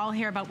tea. We all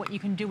hear about what you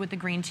can do with the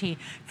green tea.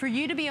 For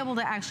you to be able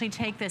to actually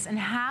take this and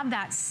have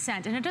that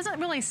scent, and it doesn't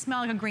really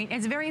smell like a green,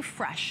 it's very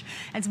fresh,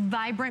 it's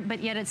vibrant,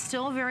 but yet it's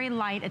still very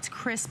light, it's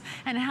crisp,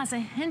 and it has a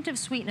hint of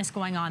sweetness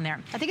going on there.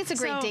 I think it's a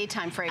great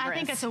daytime fragrance. I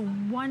think it's a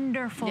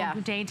wonderful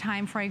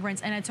daytime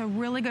fragrance, and it's a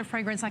really good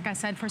fragrance, like I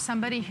said, for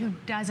somebody who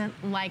doesn't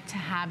like to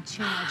have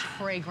too much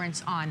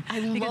fragrance on. I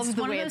love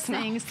the way it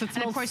smells.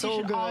 And of course, you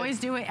should always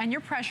do it, and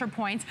your pressure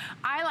points.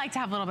 I like to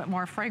have a little bit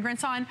more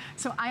fragrance on,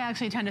 so I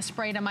actually tend to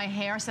spray it in my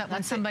hair so that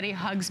when somebody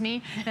hugs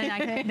me,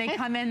 then they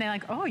come in, they're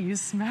like, oh, you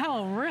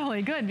smell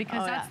really good,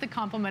 because that's the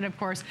compliment, of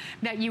course,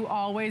 that you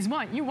always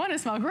want. You want to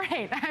smell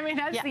great. I mean,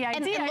 that's the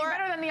idea. And Laura,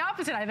 better than the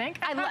opposite, I think.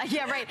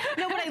 Yeah, right.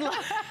 No, but I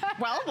love,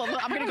 well,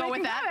 I'm going to go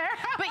with that.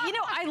 But, you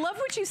know, I love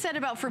what you said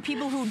about for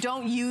people who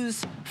don't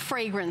use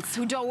fragrance,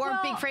 who don't wear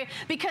big fragrance,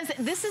 because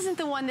this isn't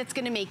the one that's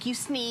going to make you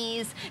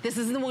sneeze. This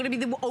isn't going to be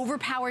the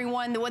overpowering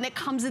one, the one that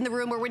comes in the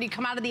room, or when you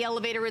come out of the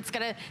elevator, it's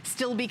going to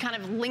still be kind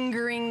of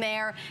lingering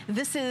there.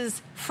 This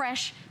is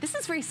fresh. This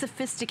is very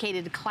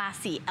sophisticated,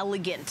 classy,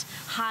 elegant,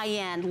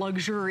 high-end,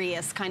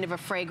 luxurious kind of a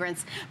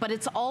fragrance. But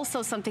it's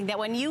also something that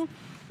when you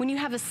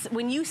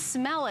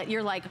smell it,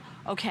 you're like,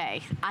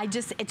 okay,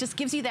 it just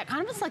gives you that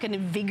kind of almost like an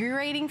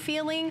invigorating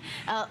feeling,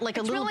 like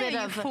a little bit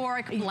of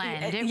euphoric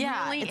blend. It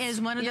really is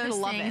one of those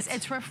things.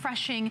 It's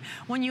refreshing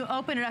when you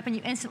open it up and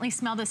you instantly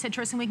smell the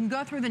citrus. And we can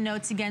go through the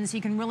notes again so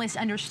you can really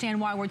understand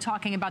why we're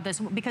talking about this,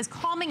 because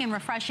calming and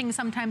refreshing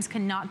sometimes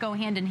cannot go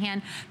hand in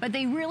hand, but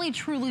they really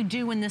truly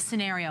do in this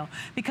scenario.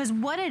 Because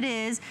what it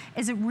is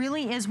it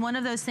really is one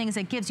of those things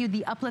that gives you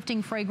the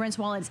uplifting fragrance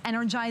while it's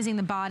energizing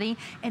the body.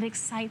 It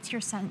excites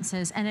your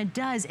senses, and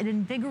it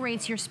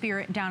invigorates your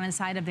spirit down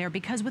inside of there,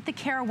 because with the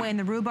caraway and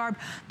the rhubarb,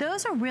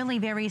 those are really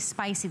very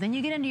spicy. Then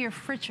you get into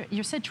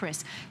your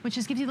citrus, which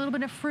just gives you a little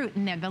bit of fruit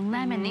in there. The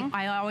lemon,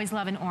 I always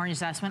love an orange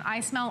zest. When I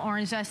smell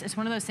orange zest, it's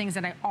one of those things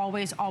that I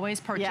always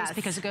purchase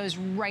because it goes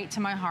right to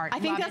my heart. I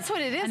think that's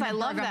what it is. I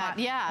love that.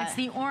 Yeah. It's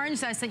the orange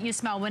zest that you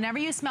smell. Whenever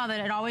you smell that,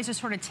 it always just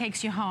sort of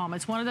takes you home.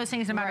 It's one of those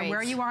things, no matter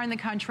where you are in the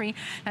country,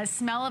 that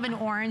smell of an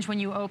orange when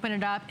you open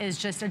it up is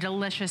just a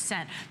delicious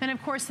scent. Then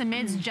of course the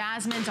mids,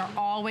 jasmines are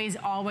always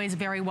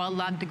very well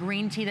loved. The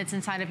green tea that's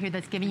inside of here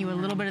that's giving you a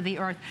little bit of the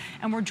earth,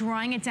 and we're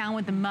drawing it down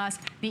with the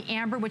musk, the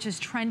amber, which is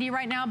trendy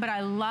right now, but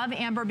I love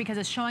amber because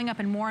it's showing up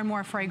in more and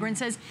more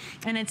fragrances,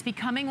 and it's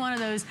becoming one of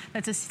those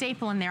that's a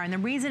staple in there. And the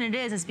reason it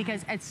is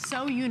because it's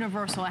so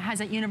universal. It has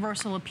that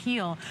universal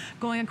appeal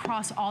going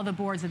across all the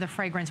boards of the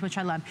fragrance, which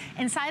I love.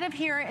 Inside of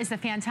here is the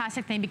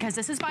fantastic thing, because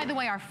this is, by the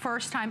way, our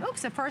first time,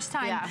 the first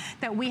time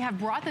that we have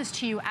brought this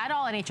to you at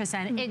all at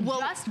HSN. It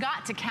just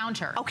got to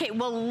counter. Okay,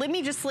 well, let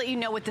me just let you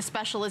know what the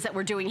special is that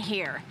we're doing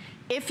here.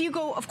 If you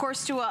go, of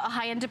course, to a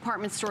high-end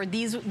department store,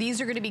 these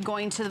are going to be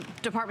going to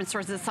department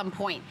stores at some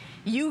point.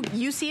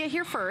 You see it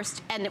here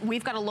first, and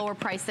we've got a lower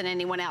price than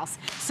anyone else.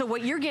 So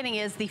what you're getting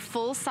is the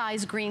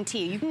full-size green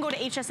tea. You can go to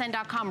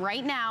hsn.com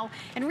right now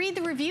and read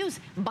the reviews.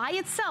 By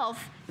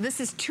itself,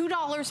 this is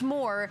 $2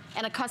 more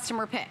and a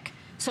customer pick.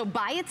 So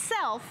by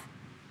itself,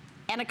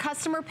 and a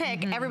customer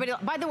pick, everybody,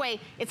 by the way,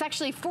 it's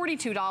actually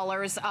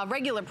 $42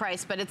 regular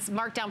price, but it's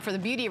marked down for the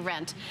beauty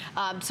event.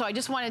 So I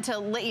just wanted to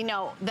let you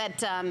know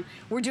that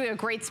we're doing a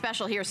great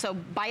special here. So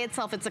by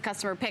itself, it's a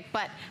customer pick,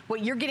 but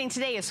what you're getting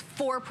today is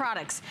 4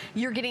 products.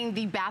 You're getting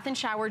the bath and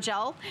shower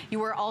gel,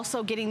 you are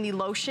also getting the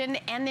lotion,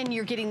 and then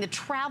you're getting the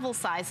travel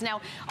size.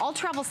 Now, all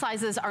travel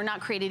sizes are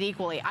not created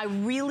equally. I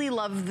really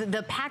love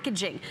the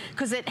packaging,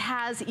 because it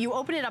has, you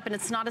open it up and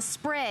it's not a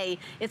spray,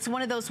 it's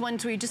one of those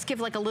ones where you just give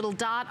like a little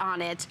dot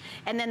on it,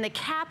 and then the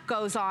cap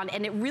goes on,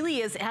 and it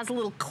really is, it has a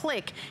little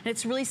click, and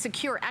it's really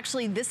secure.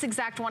 Actually, this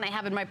exact one I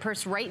have in my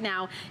purse right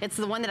now. It's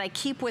the one that I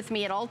keep with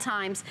me at all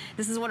times.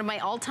 This is one of my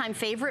all-time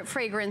favorite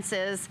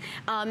fragrances.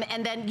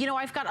 And then, you know,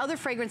 I've got other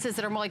fragrances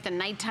that are more like the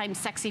nighttime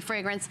sexy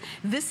fragrance.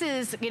 This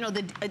is, you know,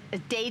 the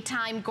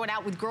daytime, going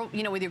out with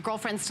with your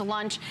girlfriends to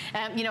lunch,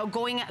 you know,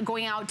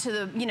 going out to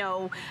the, you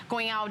know,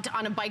 going out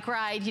on a bike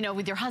ride, you know,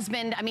 with your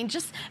husband. I mean,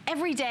 just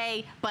every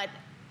day, but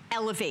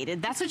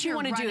elevated. That's what you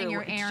want to do. Running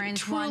your errands.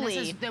 Truly.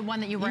 This is the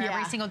one that you wear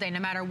every single day, no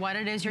matter what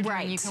it is you're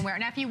doing, you can wear it.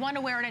 Now, if you want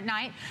to wear it at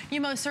night,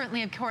 you most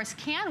certainly, of course,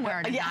 can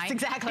wear it at night. Yes,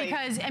 exactly.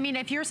 Because, I mean,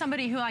 if you're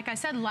somebody who, like I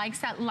said, likes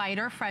that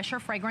lighter, fresher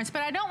fragrance,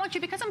 but I don't want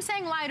you, because I'm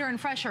saying lighter and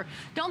fresher,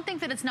 don't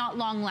think that it's not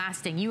long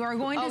lasting. You are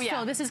going to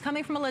still, this is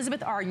coming from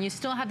Elizabeth Arden, you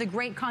still have the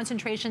great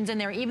concentrations in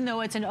there, even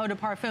though it's an eau de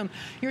parfum,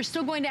 you're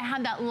still going to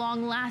have that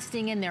long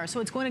lasting in there.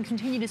 So it's going to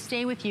continue to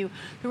stay with you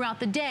throughout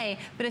the day,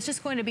 but it's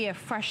just going to be a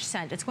fresh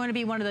scent. It's going to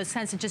be one of those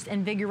scents that just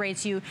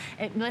invigorates you,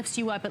 it lifts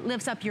you up, it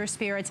lifts up your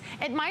spirits.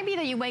 It might be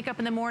that you wake up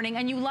in the morning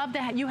and you love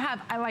to you have,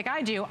 like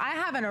I do, I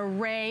have an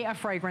array of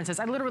fragrances.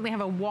 I literally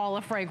have a wall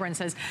of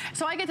fragrances.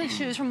 So I get to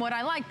choose from what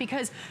I like,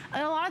 because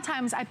a lot of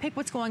times I pick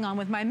what's going on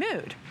with my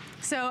mood.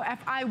 So if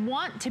I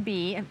want to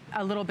be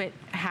a little bit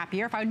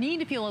happier, if I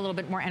need to feel a little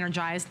bit more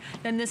energized,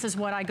 then this is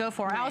what I go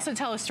for. I also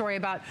tell a story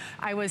about,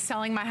 I was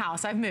selling my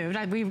house. I've moved.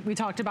 We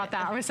talked about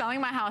that. I was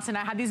selling my house, and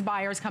I had these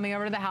buyers coming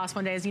over to the house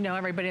one day. As you know,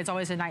 everybody, it's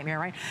always a nightmare,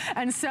 right?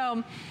 And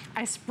so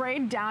I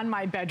sprayed down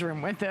my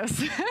bedroom with this.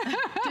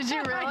 Did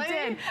you really? I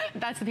did.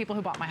 That's the people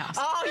who bought my house.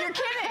 Oh, you're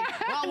kidding.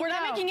 Well, we're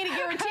not making any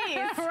guarantees.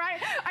 Right?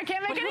 I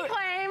can't make any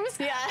claims.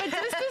 Yeah. But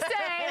just to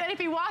say that if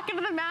you walk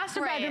into the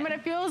master bedroom and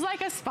it feels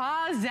like a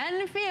spa,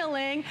 zen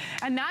feeling,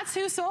 and that's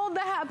who sold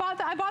I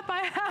bought my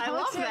house. I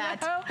love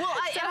that. Well,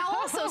 I'll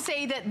also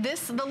say that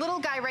the little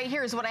guy right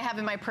here is what I have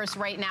in my purse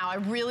right now. I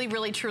really,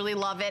 really, truly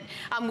love it.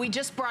 We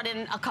just brought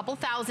in a couple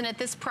thousand at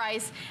this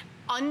price.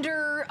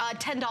 Under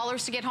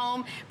 $10 to get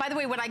home. By the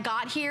way, when I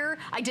got here,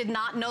 I did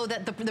not know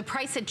that the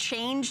price had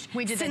changed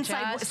since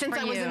I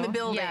was in the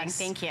building. Yes.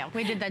 Thank you.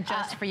 We did that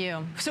just for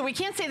you. So we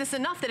can't say this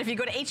enough, that if you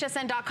go to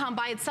hsn.com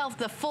by itself,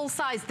 the full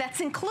size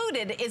that's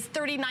included is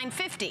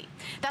 $39.50.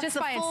 That's just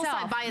the full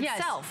size by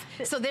itself.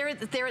 So there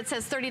it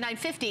says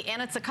 $39.50, and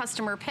it's a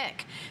customer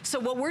pick. So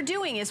what we're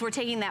doing is we're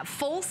taking that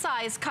full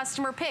size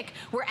customer pick,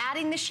 we're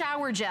adding the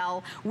shower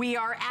gel, we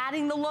are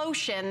adding the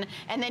lotion,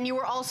 and then you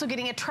are also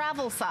getting a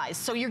travel size.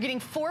 So you're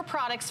getting 4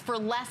 products for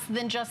less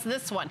than just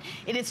this one.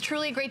 It is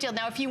truly a great deal.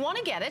 Now, if you want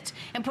to get it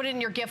and put it in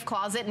your gift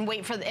closet and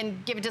wait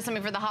and give it to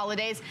somebody for the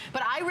holidays,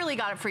 but I really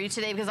got it for you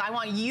today because I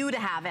want you to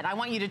have it. I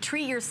want you to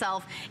treat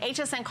yourself.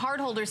 HSN card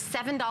holders,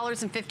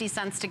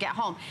 $7.50 to get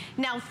home.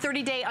 Now,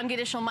 30-day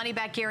unconditional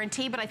money-back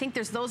guarantee, but I think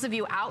there's those of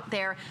you out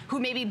there who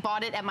maybe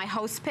bought it at my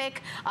host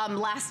pick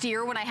last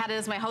year when I had it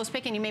as my host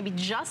pick, and you may be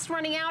just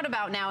running out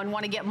about now and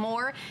want to get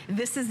more.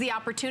 This is the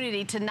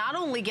opportunity to not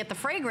only get the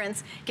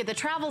fragrance, get the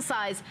travel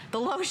size, the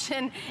lotion,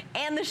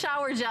 and the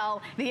shower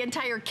gel, the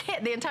entire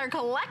kit, the entire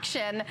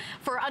collection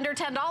for under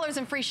 $10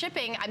 and free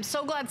shipping. I'm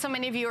so glad so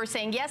many of you are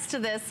saying yes to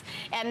this,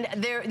 and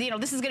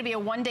this is going to be a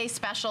one-day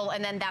special,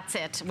 and then that's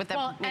it. With the,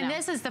 and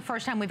this is the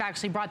first time we've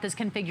actually brought this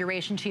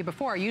configuration to you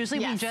before. Usually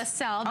we just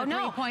sell the 3.3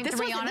 on its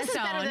own. This is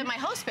better than my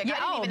host pick. I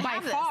didn't even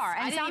have this. By far.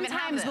 And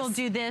sometimes we'll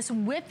do this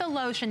with the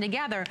lotion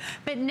together,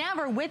 but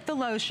never with the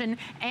lotion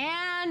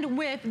and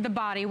with the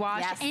body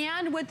wash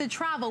and with the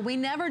travel. We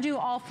never do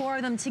all 4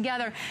 of them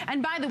together.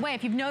 And by the way,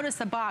 if you've noticed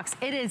the box,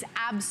 it is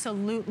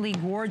absolutely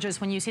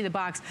gorgeous when you see the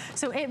box.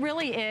 So it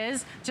really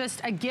is just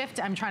a gift.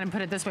 I'm trying to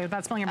put it this way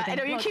without spelling everything.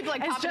 I know, you keep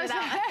like popping it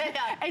out.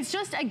 It's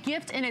just a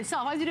gift in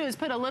itself. All you do is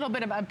put a little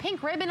bit of a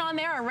pink ribbon on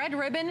there, a red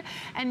ribbon,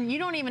 and you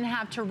don't even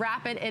have to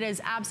wrap it. It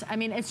is I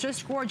mean, it's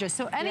just gorgeous.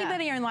 So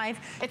anybody in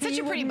life, it's such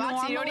a pretty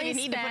box, you don't even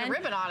need to put a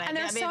ribbon on it. And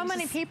there's so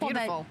many people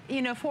that,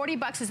 you know,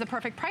 $40 is the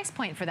perfect price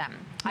point for them.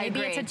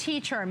 Maybe it's a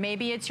teacher,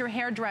 maybe it's your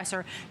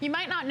hairdresser. You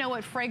might not know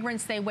what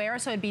fragrance they wear,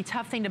 so it'd be a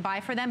tough thing to buy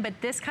for them, but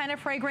this kind of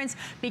fragrance,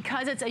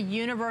 because it's a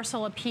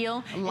universal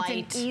appeal,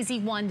 it's an easy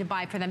one to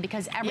buy for them,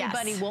 because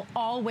everybody will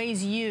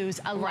always use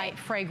a light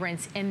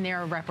fragrance in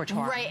their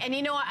repertoire. Right, and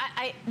you know,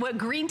 what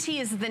green tea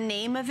is the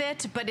name of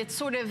it, but it's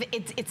sort of,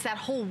 it's that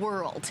whole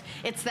world.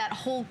 It's that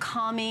whole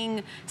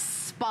calming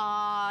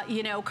spa,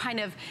 you know, kind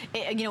of,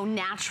 you know,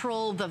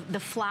 natural, the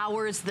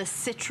flowers, the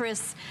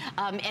citrus,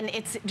 and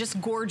it's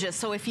just gorgeous.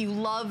 So if you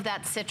love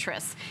that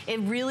citrus, it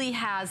really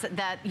has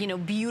that, you know,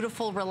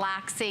 beautiful,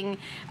 relaxing,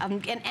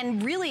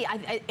 and really,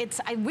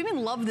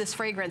 women love this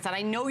fragrance, and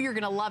I know you're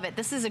gonna love it.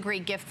 This is a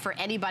great gift for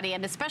anybody,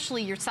 and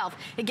especially yourself.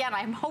 Again,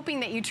 I'm hoping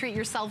that you treat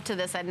yourself to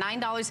this at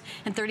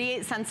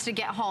 $9.38 to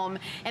get home.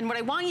 And what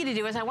I want you to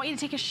do is I want you to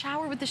take a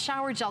shower with the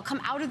shower gel,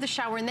 come out of the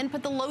shower, and then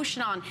put the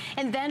lotion on,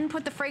 and then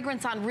put the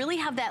fragrance on. Really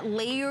have that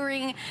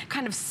layering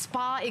kind of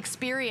spa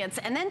experience,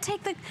 and then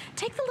take the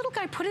little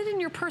guy, put it in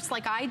your purse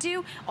like I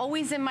do,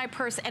 always in my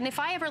purse. And if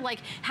I ever, like,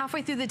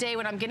 halfway through the day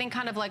when I'm getting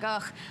kind of like,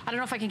 ugh, I don't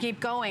know if I can keep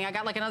going, I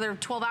got like another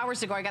 12 hours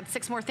to go, I got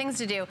 6 more things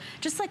things to do.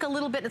 Just like a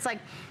little bit, it's like,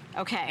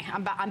 okay,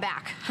 I'm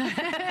back.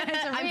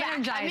 It's a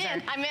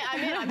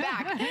I'm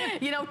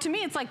back. You know, to me,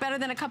 it's like better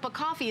than a cup of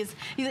coffee. Is,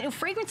 you know,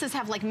 fragrances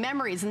have like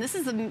memories, and this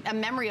is a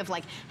memory of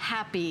like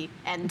happy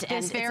and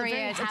it's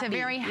a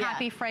very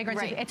happy fragrance.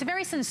 Right. It's a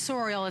very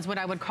sensorial, is what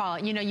I would call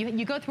it. You know,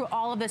 you go through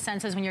all of the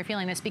senses when you're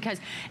feeling this, because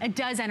it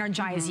does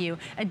energize you.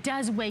 It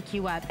does wake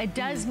you up. It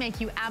does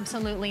make you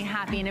absolutely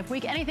happy. And if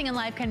anything in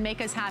life can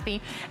make us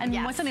happy, and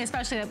what's something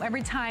especially that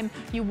every time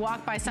you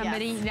walk by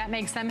somebody that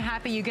makes them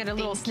happy, you get a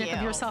little sniff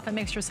of yourself. It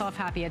makes yourself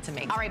happy. It's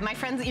amazing. All right, my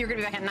friends, you're going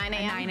to be back at 9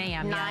 a.m. 9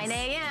 a.m. 9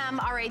 a.m.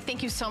 All right,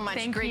 thank you so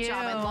much. Great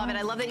job. I love it.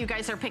 I love that you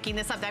guys are picking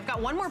this up. I've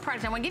got one more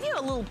product I want to give you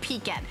a little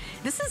peek at.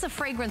 This is a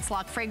Fragrance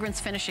Lock fragrance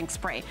finishing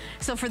spray.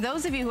 So for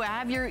those of you who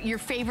have your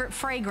favorite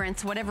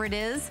fragrance, whatever it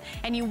is,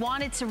 and you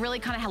want it to really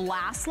kind of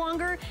last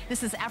longer,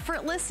 this is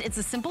effortless. It's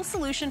a simple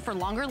solution for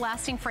longer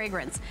lasting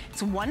fragrance.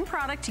 It's one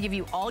product to give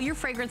you all your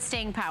fragrance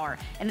staying power,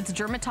 and it's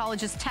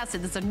dermatologist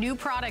tested. It's a new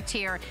product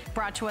here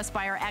brought to us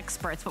by our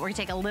experts, but we're going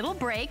to take a little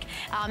break.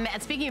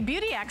 And speaking of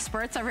beauty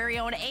experts, our very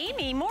own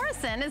Amy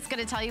Morrison is going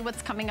to tell you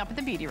what's coming up at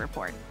the Beauty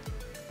Report.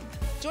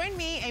 Join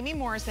me, Amy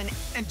Morrison,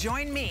 and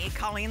join me,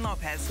 Colleen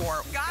Lopez,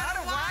 for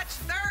Gotta Watch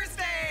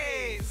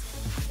Thursdays!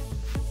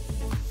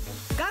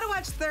 Gotta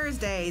Watch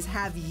Thursdays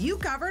have you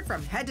covered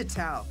from head to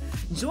toe.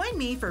 Join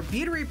me for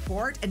Beauty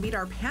Report and meet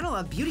our panel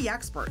of beauty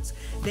experts.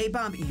 They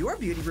bump your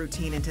beauty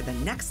routine into the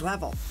next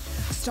level.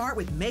 Start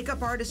with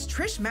makeup artist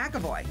Trish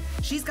McAvoy.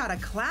 She's got a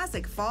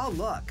classic fall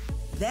look.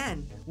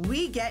 Then,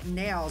 we get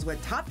nails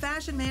with top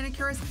fashion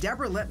manicurist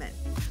Deborah Lippman.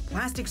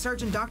 Plastic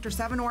surgeon Dr.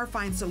 Sevenor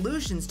finds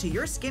solutions to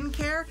your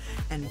skincare,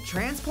 and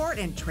transport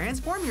and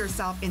transform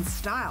yourself in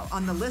style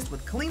on the list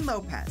with Colleen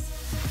Lopez.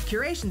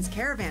 Curation's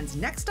Caravan's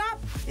next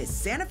stop is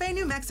Santa Fe,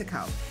 New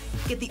Mexico.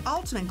 Get the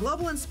ultimate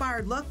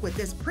global-inspired look with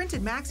this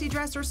printed maxi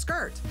dress or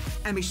skirt.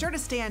 And be sure to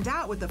stand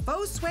out with the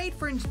faux suede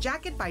fringe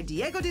jacket by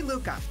Diego De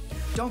Luca.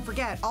 Don't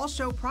forget, all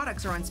show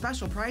products are on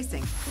special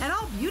pricing, and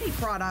all beauty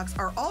products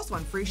are also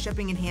on free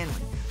shipping and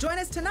handling. Join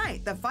us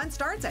tonight. The fun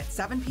starts at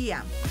 7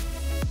 p.m.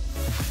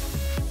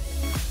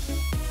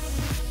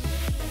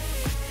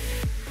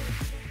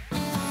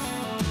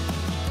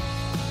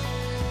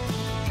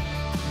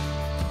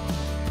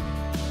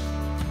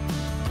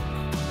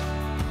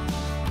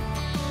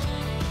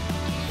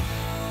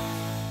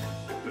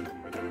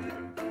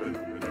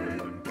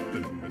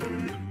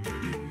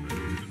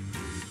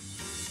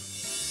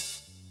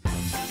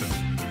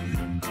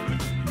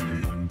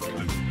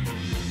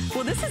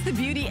 This is the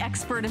beauty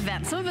expert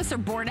event. Some of us are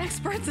born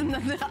experts, and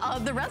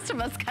the rest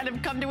of us kind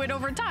of come to it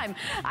over time.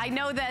 I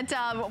know that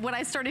when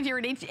I started here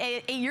at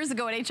 8 years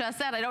ago at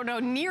HSN, I don't know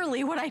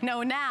nearly what I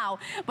know now,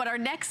 but our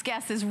next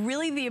guest is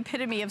really the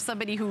epitome of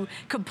somebody who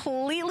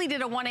completely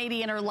did a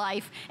 180 in her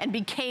life and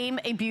became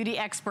a beauty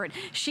expert.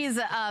 She's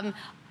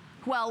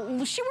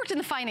well, she worked in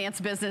the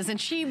finance business,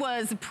 and she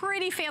was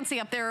pretty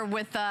fancy up there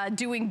with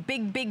doing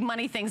big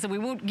money things, and we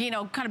won't, you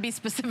know, kind of be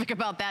specific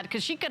about that,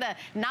 because she could have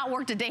not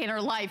worked a day in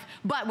her life.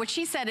 But what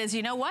she said is,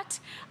 you know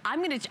what? I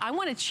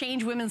want to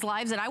change women's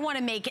lives, and I want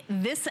to make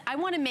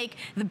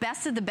the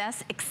best of the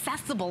best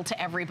accessible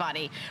to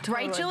everybody.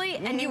 Totally. Right, Julie?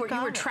 And you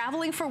were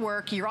traveling for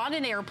work. You're on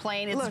an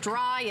airplane. It's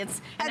dry. And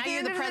now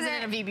you're the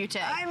president of EBUTE.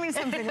 I mean,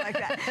 something like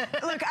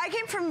that. Look, I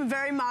came from a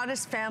very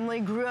modest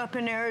family, grew up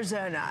in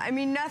Arizona. I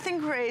mean,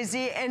 nothing crazy.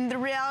 And the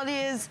reality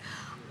is,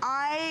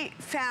 I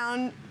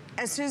found,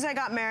 as soon as I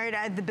got married,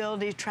 I had the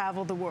ability to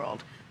travel the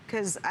world,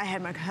 because I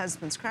had my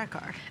husband's credit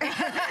card. And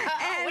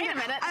wait a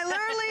minute. I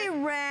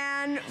literally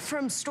ran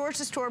from store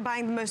to store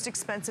buying the most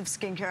expensive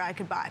skincare I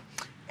could buy.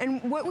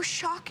 And what was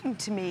shocking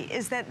to me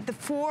is that the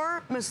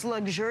 4 most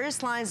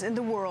luxurious lines in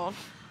the world,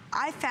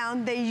 I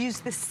found they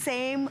used the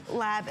same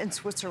lab in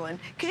Switzerland.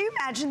 Could you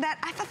imagine that?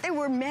 I thought they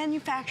were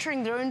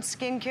manufacturing their own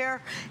skincare,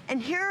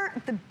 and here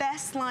the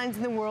best lines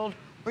in the world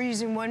were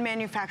using one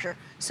manufacturer.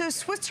 So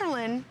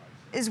Switzerland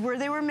is where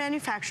they were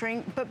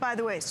manufacturing, but by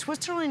the way,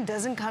 Switzerland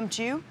doesn't come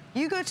to you.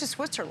 You go to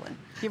Switzerland.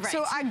 You're right.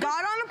 So I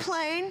got on a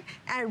plane,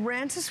 and I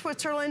ran to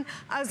Switzerland.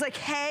 I was like,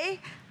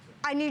 hey,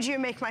 I need you to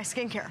make my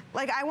skincare.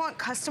 Like, I want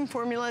custom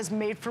formulas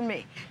made for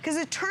me. Because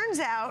it turns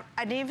out,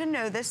 I didn't even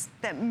know this,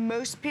 that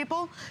most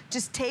people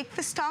just take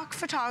the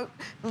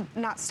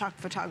not stock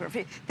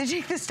photography, they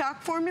take the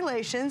stock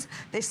formulations,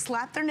 they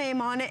slap their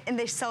name on it, and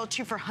they sell it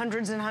to you for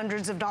hundreds and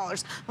hundreds of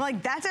dollars. I'm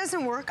like, that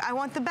doesn't work, I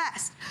want the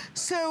best.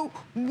 So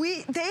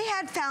they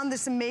had found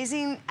this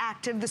amazing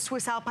active, the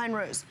Swiss Alpine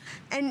Rose.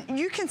 And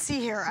you can see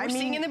here, We're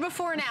seeing in the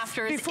before and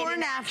afters. Before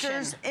and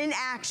afters in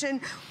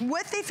action.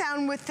 What they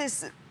found with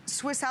this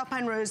Swiss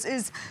Alpine Rose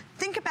is,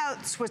 think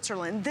about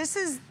Switzerland. This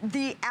is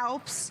the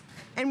Alps,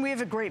 and we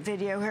have a great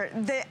video here.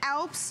 The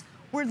Alps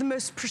were the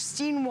most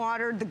pristine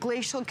water, the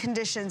glacial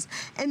conditions,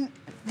 and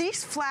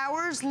these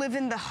flowers live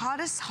in the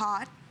hottest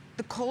hot,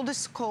 the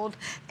coldest cold,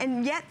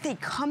 and yet they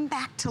come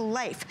back to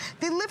life.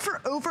 They live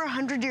for over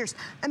 100 years.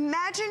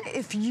 Imagine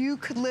if you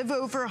could live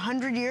over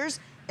 100 years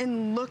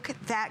and look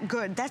that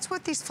good. That's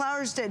what these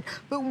flowers did.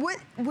 But what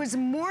was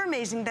more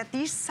amazing, that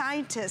these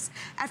scientists,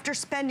 after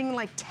spending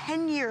like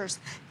 10 years,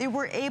 they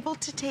were able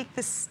to take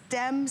the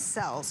stem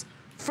cells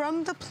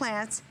from the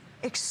plants,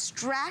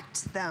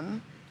 extract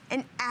them,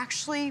 and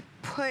actually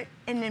put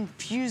and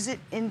infuse it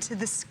into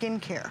the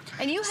skincare.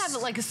 And you have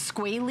like a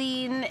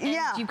squalene,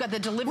 and you've got the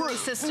delivery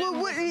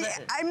system.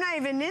 I'm not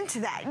even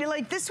into that.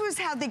 Like, this was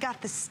how they got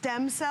the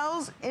stem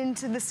cells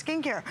into the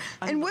skincare.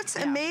 And what's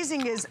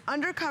amazing is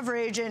Undercover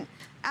Agent,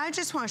 I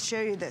just want to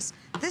show you this.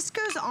 This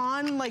goes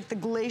on like the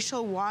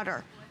glacial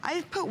water.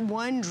 I put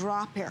 1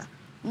 drop here.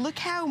 Look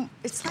how,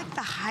 it's like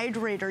the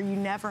hydrator you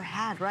never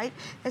had, right?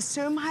 It's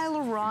sodium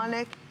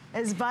hyaluronic,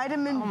 as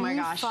vitamin B5.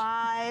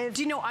 Gosh.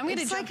 Do you know, I'm going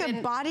to jump in. It's like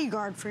a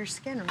bodyguard for your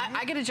skin, right?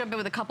 I got to jump in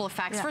with a couple of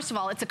facts. First of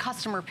all, it's a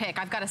customer pick.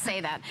 I've got to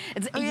say that.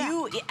 It's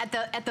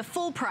at the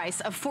full price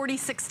of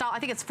 $46, I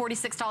think it's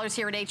 $46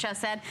 here at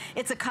HSN.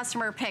 It's a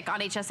customer pick on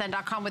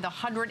hsn.com with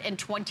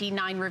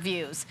 129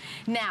 reviews.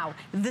 Now,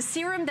 the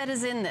serum that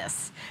is in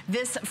this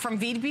from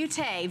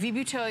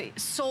Vibute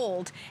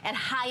sold at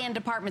high-end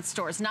department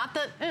stores, not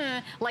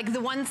the like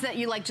the ones that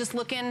you like just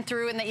look in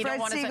through and that you don't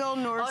want to. Fred Siegel,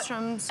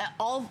 Nordstrom's,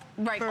 all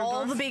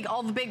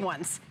the big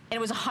ones. And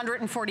it was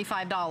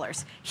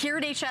 $145. Here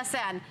at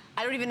HSN,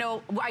 I don't even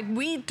know,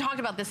 we talked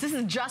about this. This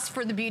is just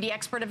for the Beauty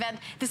Expert event.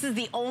 This is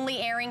the only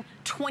airing,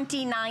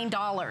 $29.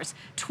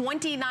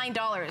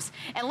 $29.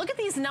 And look at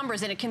these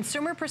numbers. In a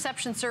consumer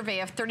perception survey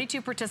of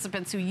 32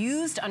 participants who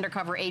used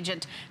Undercover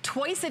Agent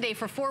twice a day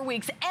for 4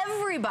 weeks,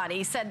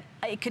 everybody said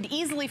it could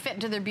easily fit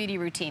into their beauty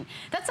routine.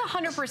 That's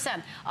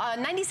 100%.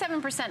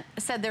 97%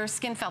 said their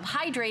skin felt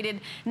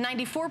hydrated.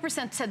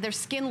 94% said their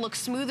skin looked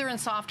smoother and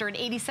softer. And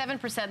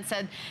 87%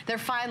 said their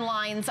fine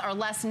lines are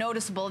less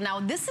noticeable. Now,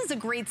 this is a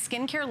great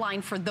skincare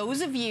line for those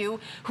of you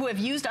who have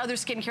used other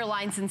skincare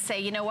lines and say,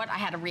 you know what, I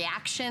had a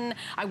reaction,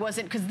 I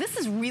wasn't, because this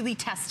is really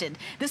tested.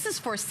 This is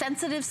for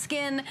sensitive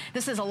skin.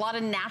 This is a lot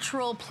of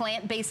natural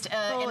plant-based,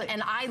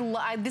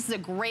 and this is a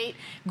great,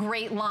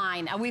 great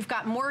line. We've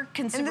got more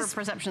consumer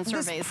perception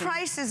surveys. This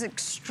price is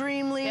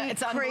extremely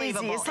it's crazy.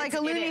 Unbelievable. It's like a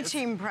Looney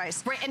Tune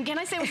price. Right, and can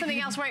I say something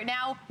else right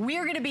now? We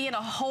are going to be in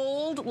a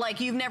hold like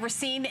you've never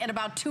seen in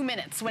about 2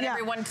 minutes when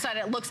everyone said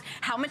it looks,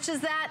 how much is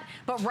that?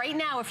 But right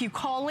now, if you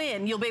call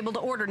in, you'll be able to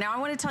order. Now, I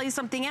want to tell you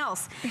something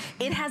else.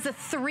 It has a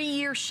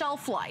 3-year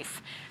shelf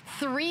life.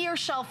 3-year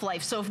shelf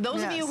life. So if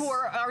those of you who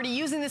are already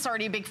using this,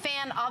 already a big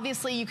fan,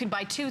 obviously you can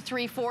buy 2,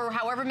 3, 4,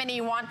 however many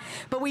you want.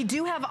 But we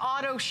do have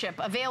auto ship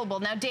available.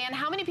 Now, Dan,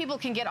 how many people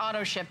can get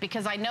auto ship?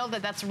 Because I know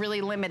that that's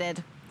really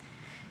limited.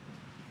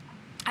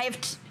 I have,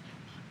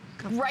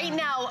 right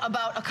now,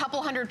 about a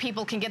couple hundred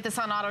people can get this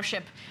on auto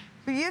ship.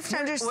 But you have to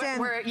understand.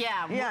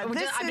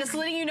 I'm just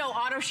letting you know,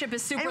 auto ship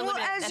is super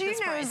limited at this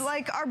price. As you know,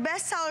 like our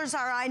best sellers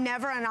are Eye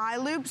Never and Eye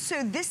Loop,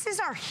 so this is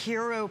our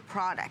hero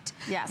product.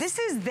 Yes. This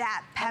is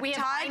that peptide. We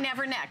have Eye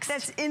Never next.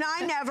 That's in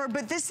Eye Never,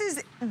 but this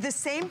is the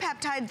same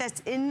peptide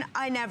that's in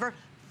Eye Never,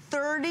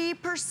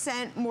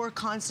 30% more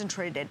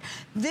concentrated.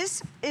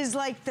 This is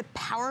like the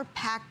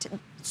power-packed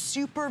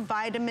super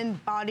vitamin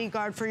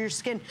bodyguard for your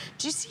skin.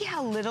 Do you see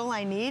how little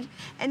I need?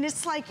 And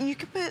it's like you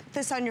could put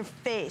this on your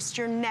face,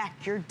 your neck,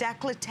 your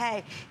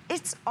décolleté.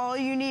 It's all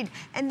you need.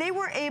 And they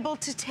were able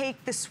to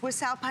take the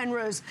Swiss Alpine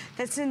Rose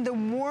that's in the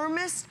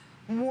warmest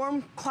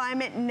warm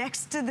climate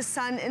next to the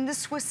sun in the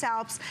Swiss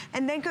Alps,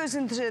 and then goes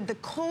into the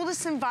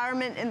coldest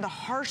environment in the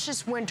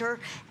harshest winter,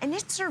 and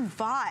it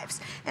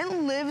survives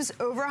and lives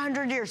over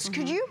 100 years.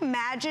 Could you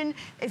imagine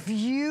if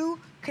you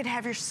could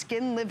have your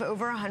skin live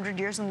over 100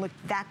 years and look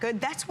that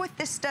good? That's what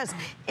this does.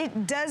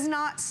 It does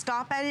not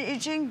stop at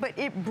aging, but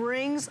it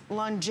brings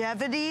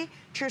longevity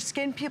to your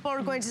skin. People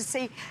are going to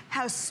say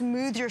how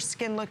smooth your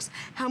skin looks,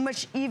 how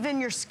much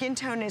even your skin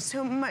tone is,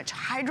 so much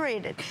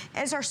hydrated.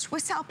 As our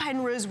Swiss Alpine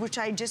Rose, which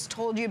I just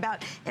told you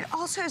about, it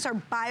also has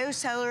our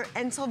Biocellular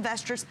and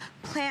Sylvestris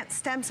plant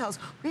stem cells.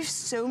 We have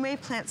so many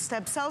plant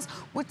stem cells.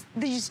 What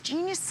these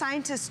genius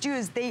scientists do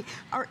is they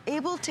are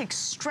able to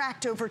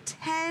extract over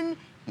 10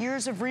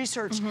 years of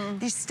research,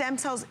 these stem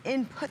cells,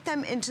 and put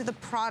them into the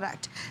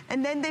product.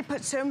 And then they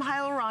put sodium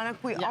hyaluronic.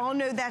 We all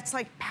know that's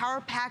like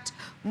power-packed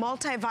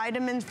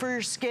multivitamins for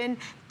your skin,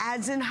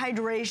 adds in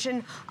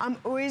hydration. I'm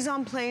always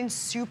on plain,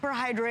 super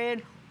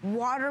hydrated,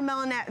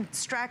 watermelon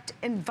extract,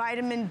 and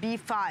vitamin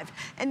B5.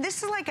 And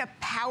this is like a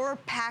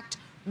power-packed,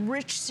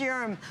 rich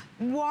serum.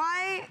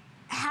 Why?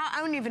 I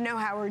don't even know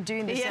how we're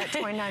doing this at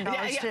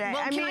 $29 today.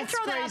 Well, can I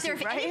throw that crazy, out there?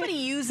 If right? anybody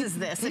uses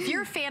this, if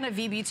you're a fan of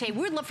Vibute,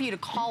 we'd love for you to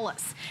call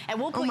us, and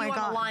we'll put you on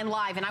the line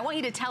live, and I want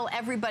you to tell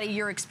everybody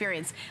your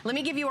experience. Let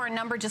me give you our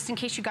number just in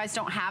case you guys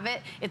don't have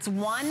it. It's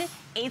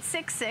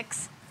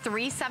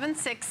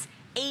 1-866-376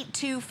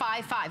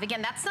 8255.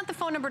 Again, that's not the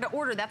phone number to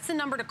order. That's the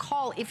number to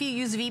call if you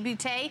use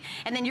V-Beauté.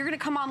 And then you're going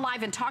to come on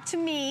live and talk to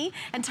me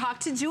and talk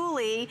to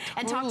Julie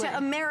and talk to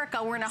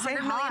America. We're in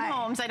 100 million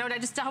homes. I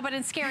hope I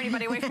didn't scare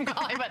anybody away from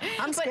calling. But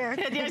I'm scared.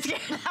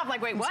 I'm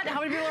like, wait, what? How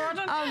many people are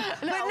watching?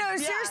 But no,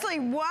 seriously,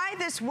 why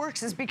this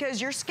works is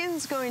because your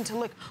skin's going to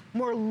look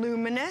more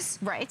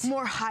luminous,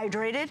 more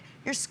hydrated.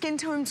 Your skin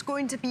tone's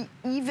going to be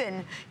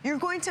even. You're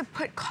going to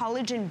put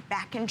collagen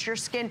back into your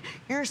skin.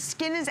 Your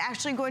skin is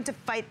actually going to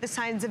fight the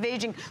signs of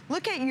aging.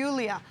 Look at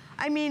Yulia.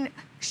 I mean,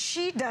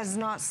 she does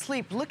not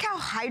sleep. Look how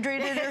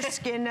hydrated her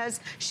skin is.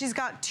 She's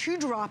got 2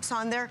 drops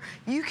on there.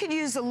 You could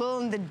use a little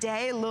in the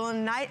day, a little in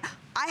the night.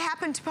 I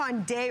happen to put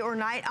on day or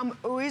night. I'm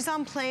always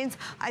on planes.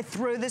 I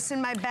throw this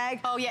in my bag.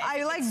 Oh yeah,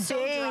 I like bathe. So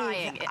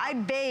I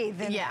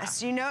bathe in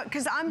this, you know,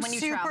 because I'm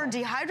super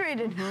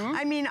dehydrated.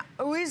 I mean,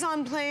 always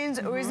on planes,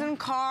 always in the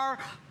car,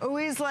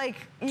 always like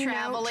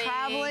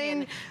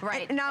traveling.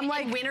 And I'm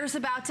like, winter's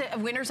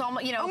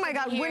almost, you know. Oh my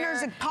God,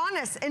 winter's upon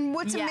us. And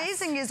what's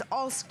amazing is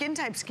all skin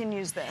types can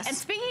use this. And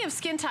speaking of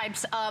skin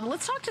types,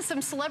 let's talk to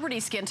some celebrity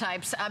skin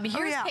types.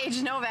 Here's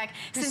Paige Novak.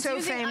 Since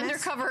using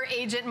Undercover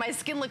Agent, my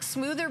skin looks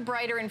smoother,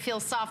 brighter, and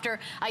feels softer.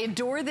 I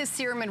adore this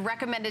serum and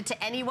recommend it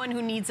to anyone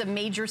who needs a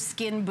major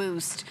skin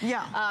boost.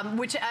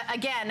 Which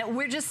again,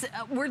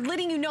 we're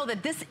letting you know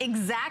that this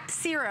exact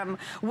serum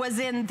was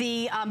in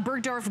the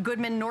Bergdorf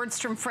Goodman,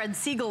 Nordstrom, Fred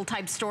Siegel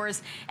type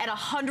stores at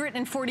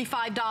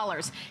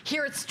 $145.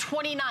 Here it's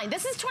 $29.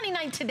 This is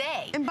 $29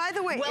 today. And by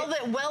the way,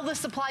 well the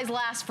supplies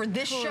last for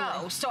this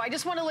show. So I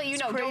just want to let you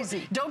know,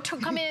 don't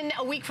come in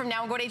a week from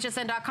now and go to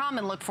hsn.com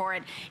and look for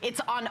it.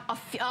 It's on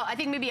I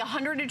think maybe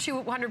 100 or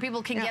 200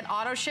 people can get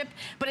auto ship,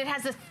 but it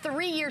has a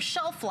 3-year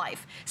shelf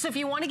life. So if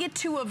you want to get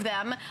 2 of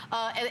them,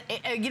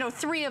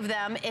 3 of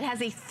them, it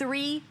has a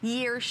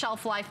 3-year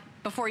shelf life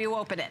before you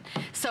open it.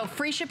 So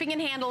free shipping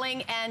and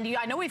handling, and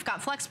I know we've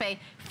got FlexPay,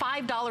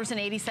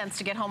 $5.80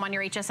 to get home on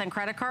your HSN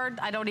credit card.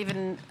 I don't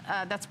even,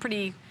 that's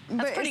pretty good,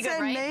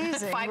 right?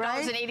 Amazing,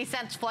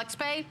 $5.80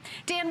 FlexPay.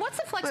 Dan, what's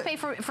the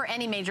FlexPay for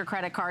any major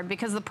credit card?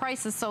 Because the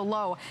price is so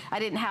low, I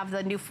didn't have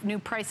the new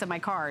price of my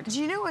card.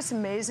 Do you know what's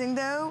amazing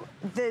though?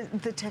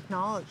 The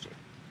technology.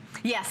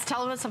 Yes,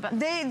 tell us about.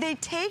 They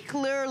take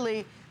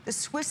literally the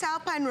Swiss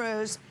Alpine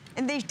Rose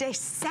and they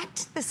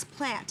dissect this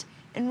plant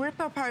and rip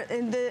apart,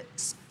 and the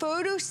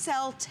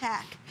photocell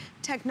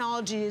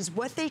technology is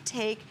what they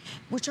take,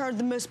 which are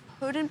the most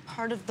potent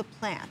part of the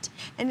plant.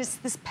 And it's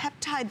this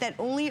peptide that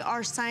only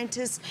our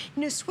scientists,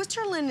 you know,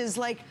 Switzerland is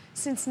like,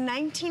 since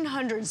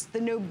 1900s,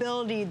 the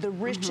nobility, the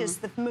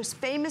richest, the most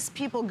famous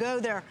people go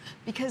there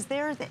because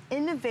they're the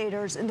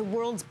innovators in the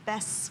world's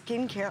best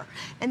skincare.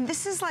 And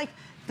this is like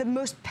the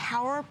most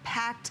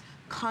power-packed,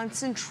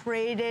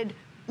 concentrated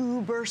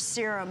Uber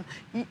serum.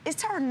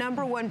 It's our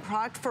 #1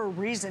 product for a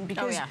reason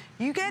because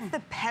you get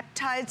the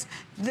peptides,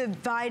 the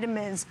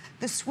vitamins,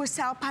 the Swiss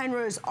Alpine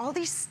Rose, all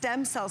these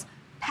stem cells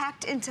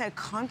packed into a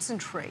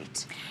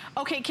concentrate.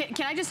 Okay,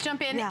 can I just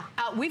jump in?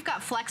 We've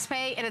got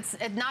FlexPay, and it's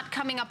not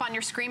coming up on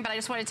your screen, but I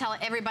just want to tell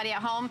everybody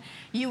at home,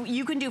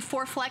 you can do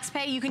 4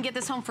 FlexPay. You can get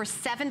this home for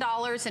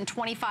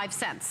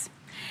 $7.25.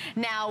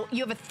 Now,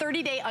 you have a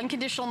 30-day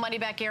unconditional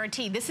money-back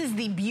guarantee. This is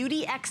the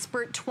Beauty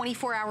Expert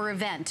 24-hour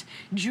event.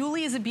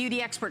 Julie is a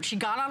beauty expert. She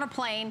got on a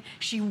plane.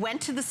 She went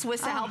to the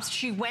Swiss Alps.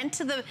 She went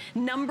to the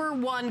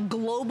 #1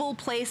 global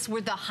place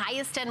with the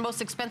highest and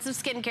most expensive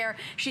skincare.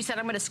 She said,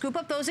 I'm going to scoop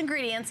up those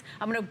ingredients.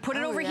 I'm going to put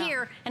it over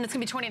here, and it's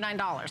going to be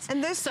 $29.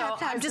 And this so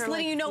I'm just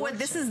letting you know what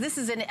this is. This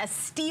is a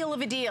steal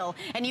of a deal.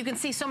 And you can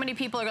see so many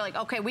people are like,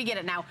 okay, we get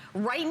it now.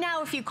 Right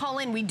now, if you call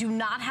in, we do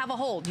not have a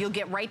hold. You'll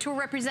get right to a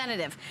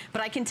representative.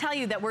 But I can tell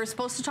you that we're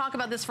supposed to talk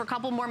about this for a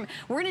couple more.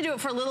 We're going to do it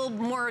for a little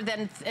more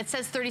than, it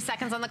says 30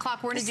 seconds on the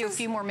clock. We're going to do a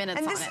few more minutes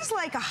on it. And this is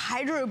like a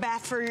hydro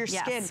bath for your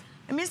skin.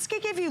 I mean, it's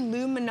going to give you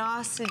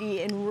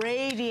luminosity and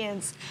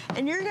radiance,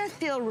 and you're going to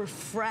feel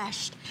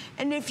refreshed.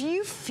 And if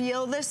you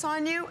feel this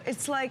on you,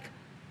 it's like,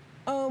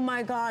 oh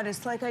my God,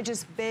 it's like I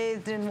just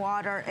bathed in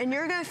water. And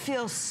you're gonna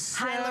feel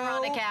so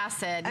hyaluronic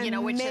acid, you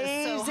know, which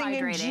is so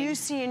hydrating and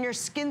juicy, and your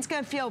skin's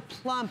gonna feel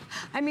plump.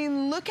 I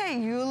mean, look at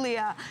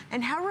Yulia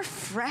and how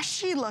refreshed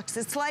she looks.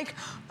 It's like,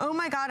 oh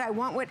my God, I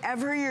want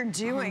whatever you're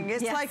doing.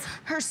 It's like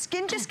her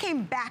skin just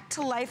came back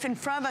to life in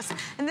front of us.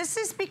 And this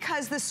is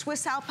because the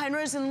Swiss Alpine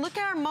Rose, and look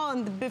at her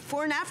mom, the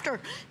before and after.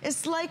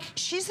 It's like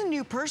she's a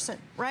new person,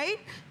 right?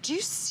 Do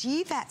you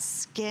see that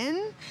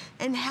skin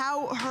and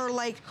how her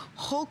like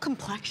whole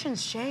complexion's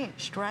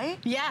changed, right?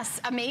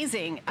 Yes,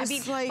 amazing. It's I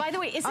mean, like, by the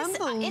way, is this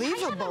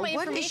unbelievable?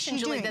 What is she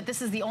doing? Julie, that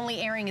this is the only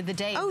airing of the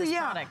day of this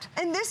product.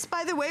 And this,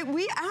 by the way,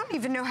 I don't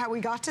even know how we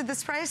got to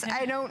this price.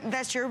 I don't.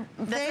 That's your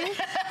thing,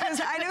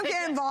 because I don't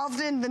get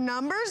involved in the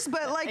numbers.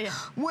 But like,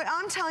 what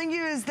I'm telling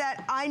you is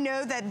that I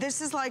know that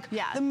this is like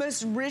the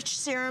most rich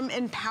serum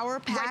and power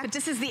pack. Right, but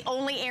this is the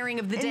only airing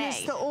of the day. And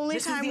it's the only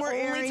time we're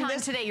airing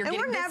this. Today. You're and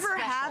we're never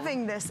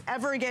having this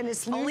ever again.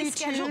 It's only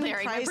scheduled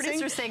airing. My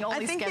producer's saying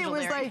only scheduled airing. I think it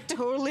was like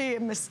totally a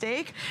mistake.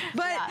 mistake.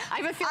 But yeah, I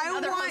have a feeling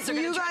other hosts are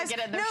going to try to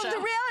get in their show. The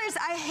reality is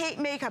I hate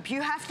makeup.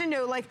 You have to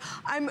know, like,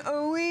 I'm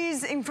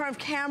always in front of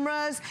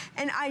cameras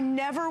and I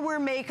never wear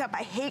makeup.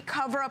 I hate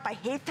cover up. I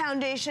hate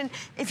foundation.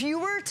 If you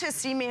were to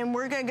see me, and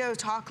we're going to go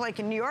talk like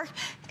in New York,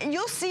 and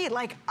you'll see,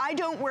 like, I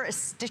don't wear a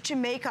stitch of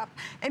makeup.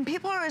 And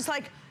people are always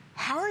like,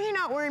 how are you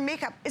not wearing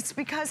makeup? It's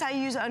because I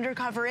use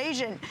undercover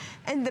agent.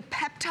 And the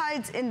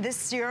peptides in this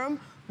serum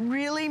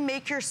really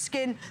make your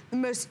skin the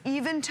most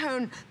even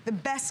tone, the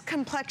best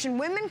complexion.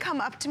 Women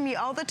come up to me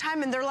all the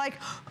time and they're like,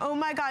 oh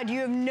my God, you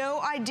have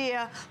no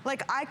idea.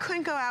 Like, I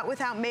couldn't go out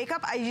without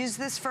makeup. I used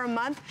this for a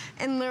month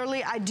and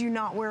literally I do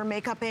not wear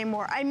makeup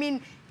anymore. I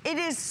mean, it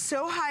is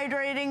so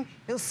hydrating.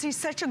 You'll see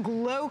such a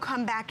glow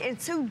come back.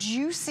 It's so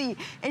juicy,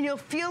 and you'll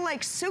feel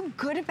like so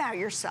good about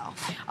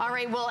yourself. All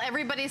right, well,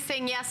 everybody's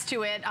saying yes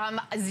to it.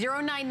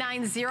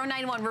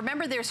 099091.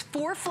 Remember, there's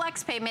 4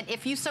 flex payment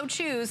if you so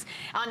choose.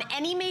 On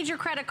any major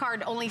credit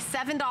card, only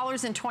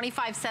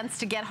 $7.25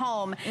 to get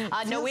home.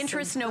 No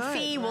interest, no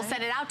fee. Right? We'll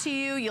send it out to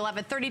you. You'll have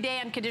a 30-day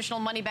unconditional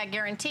money-back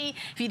guarantee.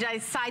 If you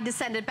decide to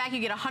send it back,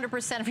 you get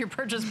 100% of your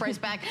purchase price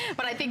back.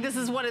 But I think this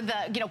is one of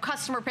the,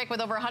 customer pick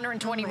with over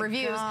 120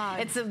 reviews.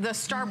 It's the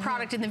star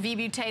product in the V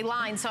Beauté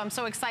line, so I'm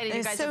so excited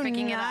you guys are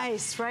picking it up.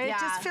 It's so nice, right? Yeah.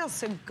 It just feels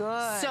so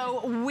good.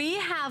 So we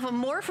have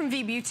more from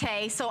V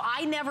Beauté. So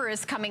I Never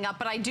is coming up,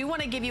 but I do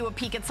want to give you a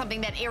peek at something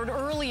that aired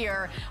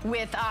earlier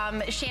with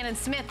Shannon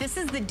Smith. This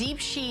is the Deep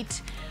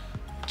Sheet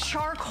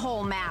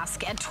charcoal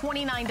mask at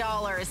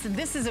 $29.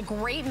 This is a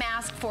great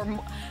mask for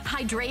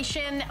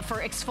hydration, for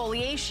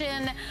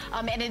exfoliation,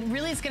 and it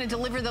really is going to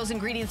deliver those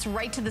ingredients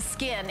right to the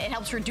skin. It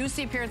helps reduce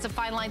the appearance of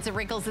fine lines and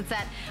wrinkles. It's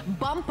that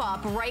bump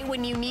up right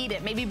when you need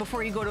it, maybe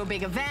before you go to a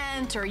big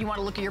event or you want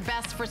to look at your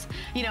best for,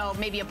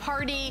 maybe a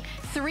party.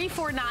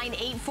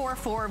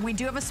 349-844. We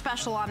do have a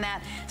special on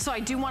that, so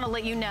I do want to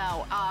let you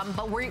know.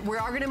 But we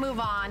are going to move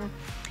on,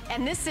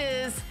 and this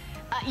is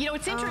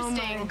it's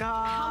interesting. Oh my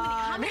God.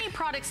 How many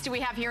products do we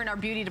have here in our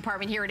beauty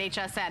department here at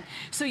HSN?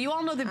 So you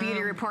all know the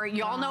Beauty Report.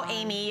 You all know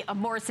Amy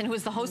Morrison, who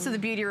is the host of the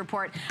Beauty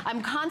Report.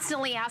 I'm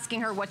constantly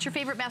asking her, what's your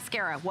favorite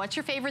mascara? What's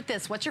your favorite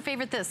this? What's your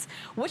favorite this?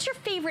 What's your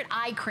favorite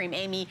eye cream,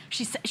 Amy?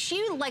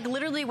 She like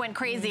literally went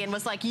crazy and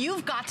was like,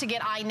 you've got to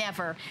get I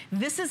Never.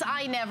 This is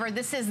I Never.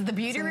 This is the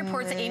Beauty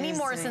Report's Amy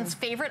Morrison's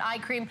favorite eye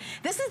cream.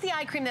 This is the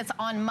eye cream that's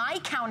on my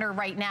counter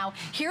right now.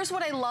 Here's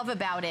what I love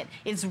about it.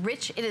 It's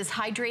rich, it is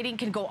hydrating,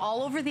 can go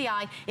all over the eye.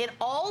 It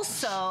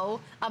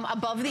also,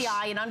 above the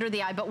eye and under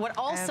the eye, but what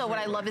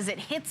I love is it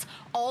hits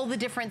all the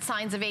different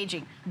signs of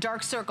aging.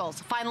 Dark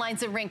circles, fine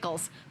lines and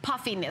wrinkles,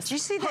 puffiness, Do you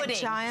see pudding, that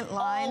giant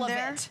line all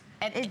there? of it.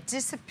 And it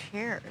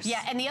disappears.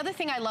 Yeah, and the other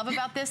thing I love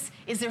about this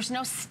is there's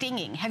no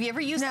stinging. Have you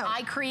ever used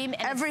eye cream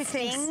and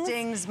everything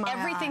stings my eyes?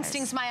 Everything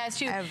stings my eyes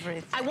too.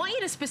 Everything. I want you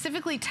to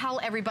specifically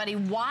tell everybody,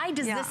 why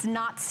does this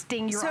not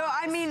sting your eyes? So,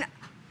 I mean,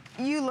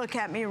 you look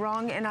at me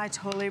wrong and I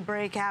totally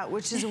break out,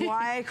 which is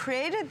why I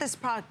created this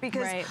product,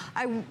 because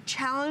I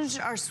challenged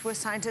our Swiss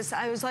scientists.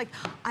 I was like,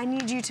 I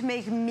need you to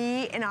make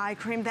me an eye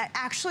cream that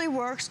actually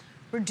works,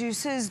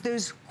 reduces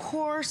those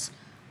coarse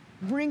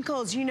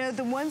wrinkles,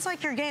 the ones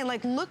like you're getting.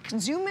 Like, look,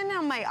 zoom in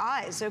on my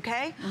eyes,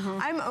 okay?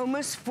 I'm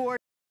almost 40.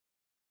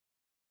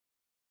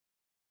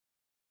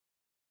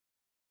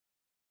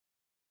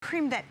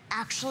 Cream that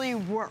actually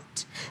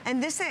worked.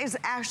 And this is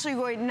actually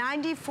going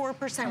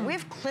 94%. We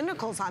have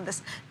clinicals on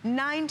this.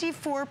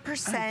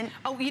 94%.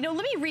 Oh, let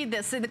me read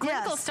this. The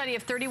clinical study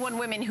of 31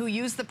 women who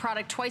used the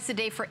product twice a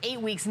day for 8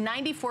 weeks,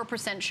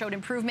 94% showed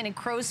improvement in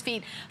crow's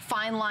feet,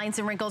 fine lines,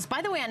 and wrinkles.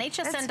 By the way, on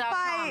HSN.com. It's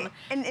by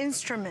an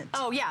instrument.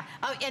 Oh, yeah.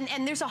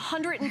 And there's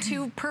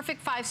 102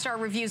 perfect 5-star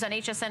reviews on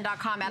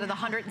HSN.com out of the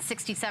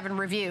 167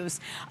 reviews.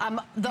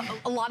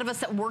 A lot of us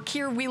that work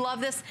here, we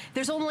love this.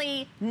 There's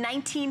only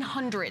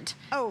 1,900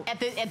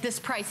 at this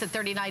price at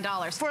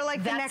 $39. For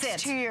like the next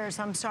 2 years,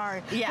 I'm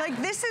sorry. Yeah. Like,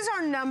 this is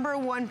our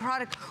 #1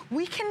 product.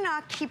 We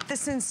cannot keep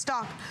this in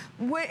stock.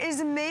 What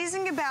is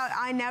amazing about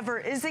I Never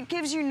is it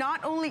gives you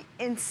not only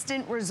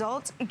instant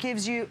results, it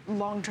gives you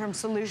long-term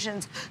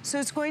solutions. So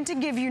it's going to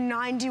give you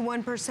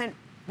 91%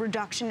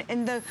 reduction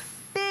in the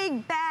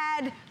big,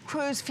 bad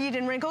crow's feet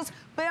and wrinkles,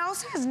 but it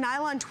also has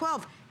nylon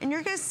 12. And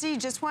you're gonna see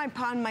just when I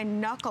put on my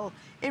knuckle,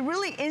 it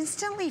really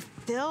instantly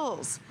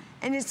fills.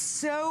 And it's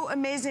so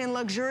amazing and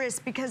luxurious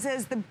because it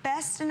is the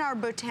best in our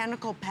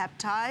botanical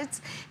peptides.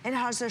 It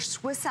has our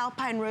Swiss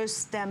Alpine Rose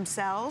stem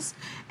cells,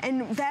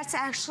 and that's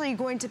actually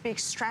going to be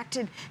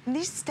extracted. And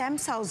these stem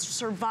cells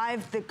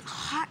survive the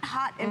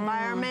hot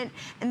environment,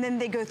 and then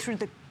they go through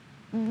the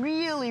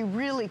really,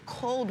 really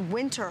cold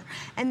winter.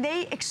 And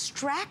they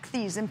extract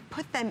these and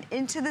put them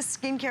into the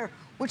skincare,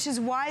 which is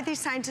why these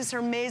scientists are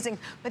amazing.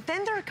 But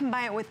then they're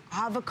combined with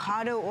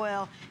avocado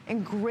oil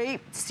and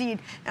grape seed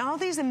and all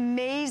these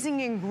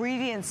amazing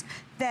ingredients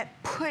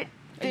that put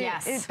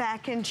it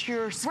back into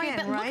your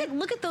skin, right? But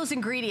look at those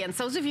ingredients,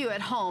 those of you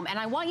at home, and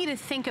I want you to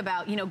think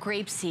about, you know,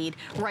 grapeseed,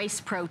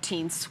 rice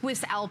protein,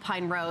 Swiss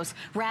alpine rose,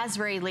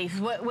 raspberry leaf,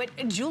 what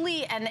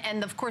Julie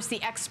and of course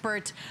the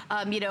expert,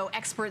 you know,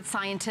 expert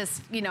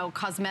scientists, you know,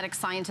 cosmetic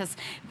scientists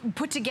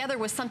put together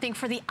was something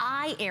for the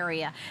eye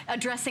area,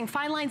 addressing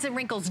fine lines and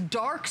wrinkles,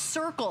 dark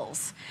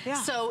circles. Yeah.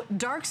 So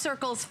dark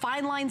circles,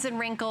 fine lines and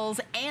wrinkles,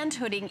 and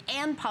hooding,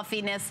 and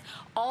puffiness,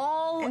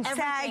 and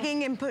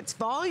sagging, and puts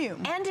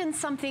volume. And in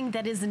something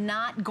that is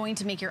not going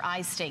to make your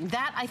eyes sting.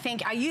 That, I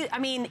think, I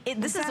mean,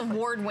 this is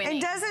award-winning.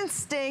 It doesn't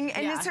sting,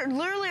 and it's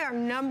literally our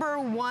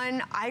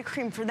 #1 eye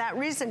cream for that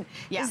reason,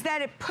 is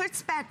that it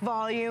puts back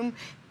volume,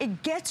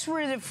 it gets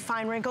rid of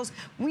fine wrinkles.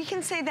 We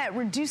can say that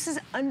reduces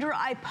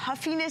under-eye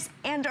puffiness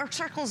and dark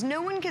circles.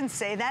 No one can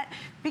say that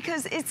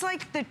because it's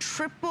like the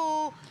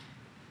triple...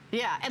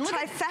 and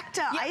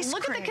trifecta ice cream.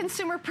 Look at the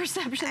consumer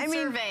perception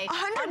survey.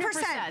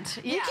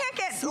 100%. You can't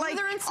get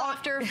smoother and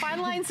softer, fine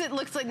lines. It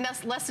looks like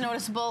less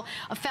noticeable.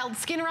 Felt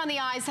skin around the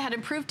eyes had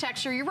improved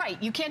texture. You're right.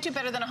 You can't do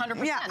better than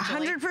 100%. Yeah,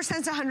 100%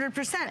 is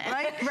 100%,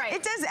 right? Right.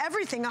 It does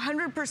everything.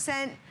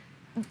 100%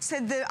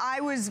 said the eye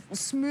was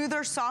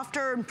smoother,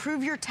 softer,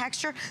 improve your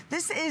texture.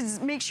 This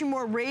makes you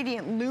more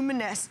radiant,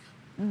 luminous,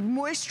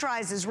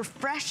 moisturizes,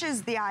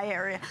 refreshes the eye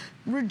area,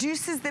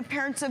 reduces the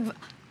appearance of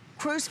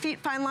crow's feet,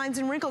 fine lines,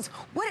 and wrinkles.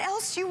 What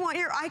else do you want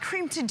your eye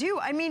cream to do?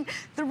 I mean,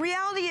 the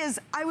reality is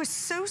I was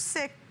so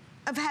sick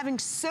of having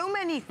so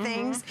many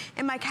things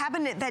in my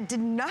cabinet that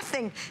did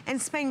nothing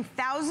and spending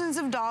thousands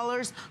of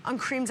dollars on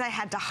creams. I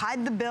had to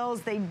hide the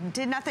bills. They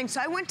did nothing. So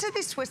I went to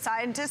these Swiss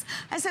scientists.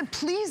 I said,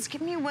 please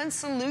give me one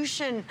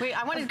solution. Wait,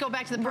 I wanted to go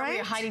back to the part where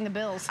you're hiding the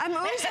bills. I'm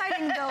always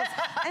hiding bills.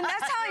 And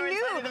that's how I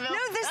knew.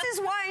 No, this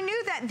is why I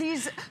knew that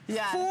these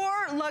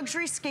 4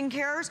 luxury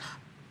skincares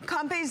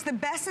companies, the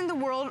best in the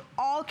world,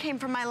 all came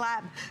from my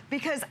lab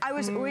because I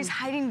was always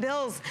hiding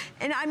bills.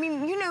 And I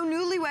mean, you know,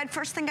 newlywed,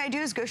 first thing I do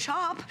is go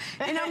shop.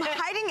 And I'm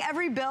hiding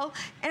every bill.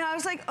 And I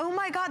was like, oh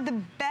my God,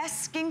 the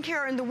best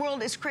skincare in the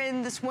world is created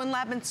in this one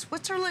lab in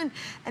Switzerland.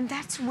 And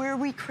that's where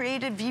we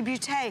created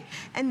V-Beauté.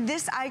 And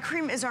this eye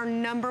cream is our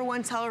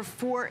 #1 seller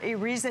for a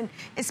reason.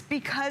 It's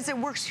because it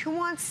works. Who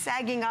wants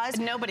sagging eyes?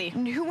 Nobody.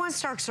 Who wants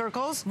dark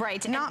circles?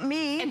 Right. Not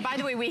me. And by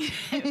the way,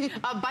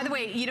 by the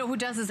way, you know who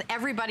does this?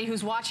 Everybody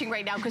who's watching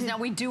right now, because now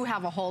we do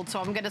have a hold, so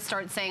I'm going to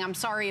start saying I'm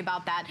sorry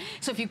about that.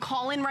 So if you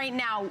call in right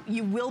now,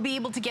 you will be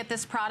able to get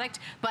this product,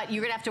 but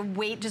you're going to have to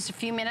wait just a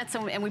few minutes,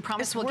 and we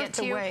promise we'll get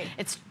to you.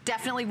 It's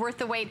definitely worth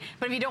the wait.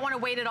 But if you don't want to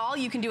wait at all,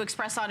 you can do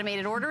express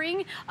automated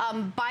ordering.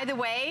 By the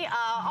way,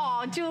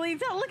 oh, Julie,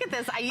 look at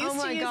this. I used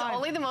to use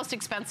only the most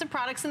expensive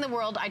products in the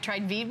world. I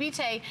tried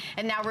V-Beauté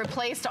and now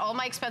replaced all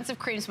my expensive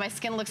creams. My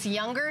skin looks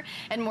younger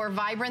and more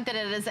vibrant than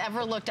it has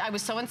ever looked. I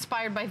was so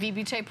inspired by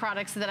V-Beauté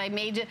products that I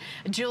made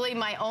Julie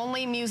my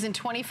only muse in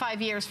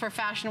 25 years for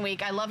Fashion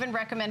Week. I love and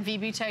recommend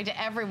V-Beauté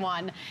to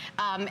everyone.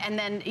 And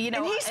then, you know.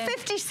 And he's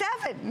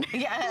 57.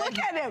 Yeah. Look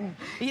at him.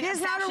 He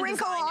has not a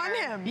wrinkle on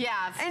him.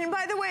 Yeah. And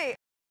by the way,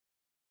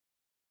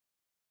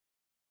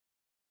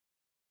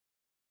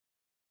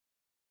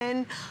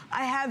 and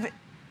I have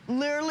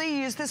literally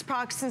used this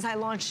product since I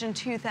launched in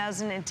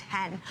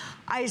 2010.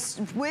 I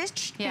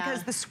switched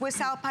because the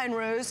Swiss alpine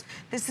rose,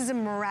 this is a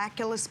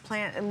miraculous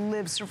plant. It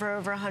lives for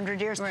over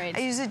 100 years. Right. I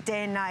use it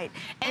day and night.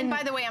 And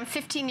by the way, I'm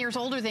 15 years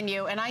older than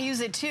you, and I use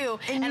it too.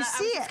 And I was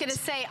just going to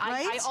say,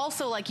 I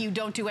also, like you,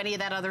 don't do any of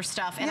that other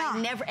stuff, and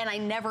I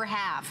never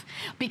have,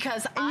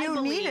 because I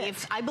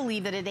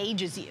believe that it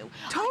ages you.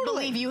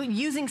 Totally. I believe you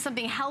using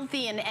something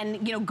healthy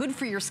and you know, good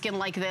for your skin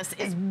like this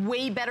is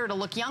way better to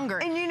look younger.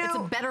 And you know, it's a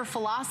better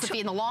philosophy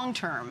in the long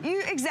term.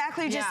 You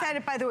exactly just said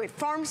it, by the way.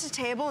 Farms to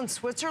Table in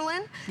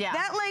Switzerland. Yeah.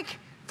 That, like,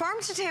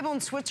 Farms to Table in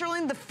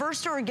Switzerland, the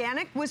first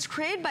organic, was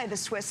created by the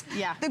Swiss.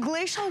 Yeah. The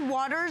glacial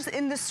waters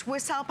in the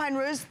Swiss alpine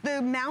rose,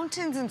 the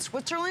mountains in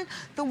Switzerland,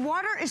 the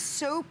water is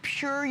so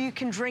pure you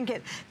can drink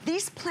it.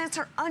 These plants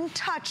are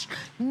untouched.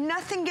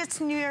 Nothing gets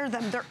near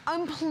them. They're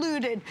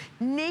unpolluted.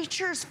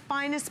 Nature's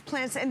finest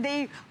plants, and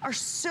they are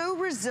so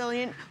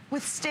resilient,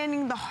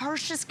 withstanding the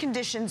harshest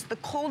conditions, the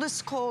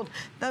coldest cold,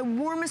 the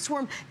warmest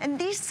warm. And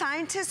these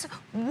scientists,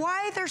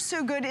 why they're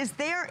so good is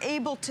they are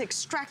able to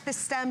extract the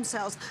stem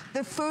cells, the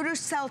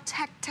photocell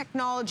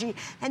technology,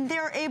 and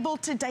they're able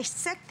to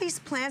dissect these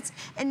plants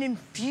and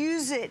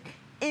infuse it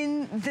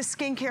in the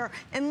skincare.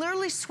 And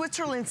literally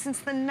Switzerland, since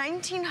the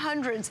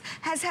 1900s,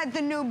 has had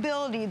the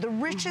nobility, the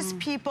richest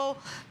people,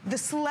 the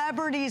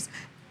celebrities.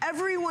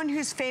 Everyone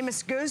who's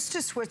famous goes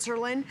to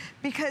Switzerland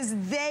because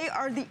they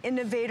are the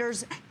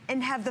innovators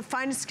and have the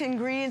finest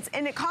ingredients,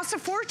 and it costs a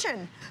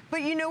fortune.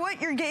 But you know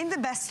what? You're getting the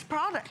best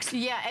products.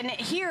 Yeah, and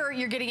here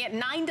you're getting it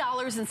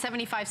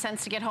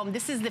 $9.75 to get home.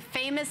 This is the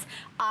famous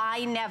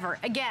I Never.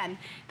 Again,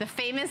 the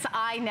famous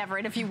I Never.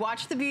 And if you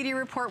watch the beauty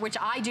report, which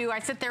I do, I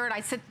sit there and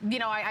I sit, you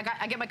know,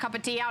 I get my cup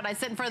of tea out, I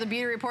sit in front of the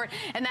beauty report,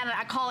 and then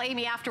I call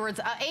Amy afterwards.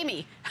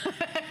 Amy,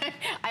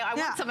 I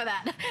want some of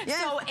that. Yeah.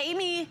 So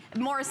Amy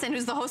Morrison,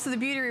 who's the host of the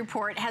beauty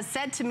report, has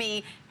said to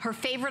me her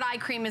favorite eye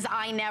cream is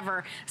I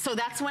Never. So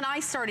that's when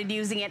I started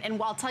using it. it,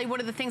 and I'll tell you one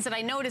of the things that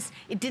I noticed,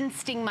 it didn't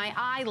sting my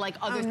eye like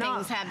other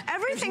things have.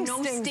 Everything There's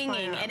no stings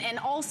stinging, and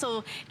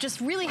also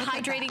just really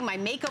hydrating. My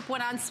makeup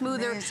went on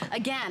smoother. Amazing.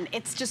 Again,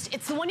 it's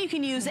the one you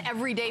can use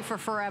every day for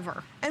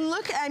forever. And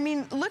look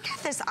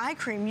at this eye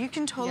cream. You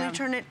can totally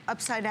turn it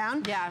upside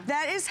down. Yeah.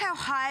 That is how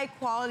high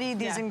quality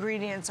these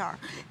ingredients are.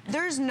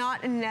 There's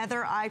not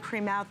another eye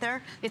cream out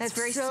there that's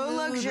very so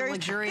smooth, luxurious.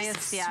 luxurious,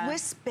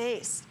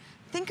 Swiss-based.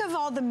 Think of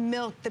all the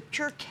milk, the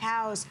pure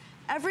cows.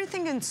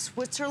 Everything in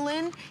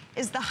Switzerland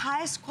is the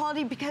highest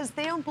quality because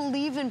they don't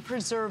believe in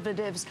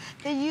preservatives.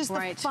 They use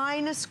the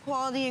finest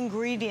quality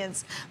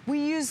ingredients. We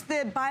use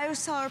the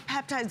biocellular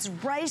peptides,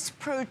 rice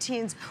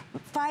proteins,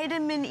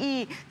 vitamin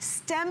E,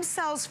 stem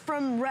cells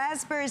from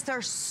raspberries that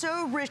are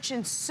so rich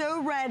and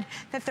so red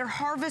that they're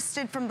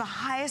harvested from the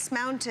highest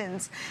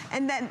mountains,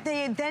 and that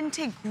they then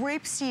take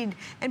grapeseed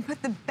and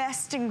put the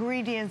best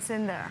ingredients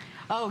in there.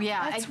 Oh,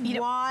 yeah. That's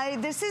why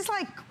this is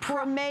like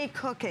gourmet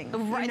cooking.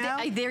 Right,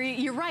 you know?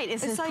 You're right.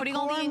 It's like putting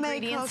all the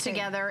ingredients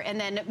together and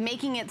then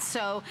making it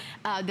so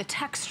the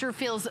texture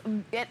feels,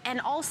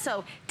 and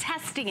also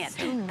testing it.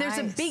 So There's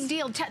a big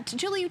deal.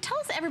 Julie, tell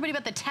us everybody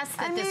about the test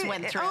that this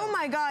went through. Oh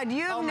my God,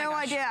 you have no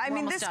idea. I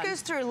mean, this done.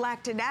 goes through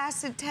lactic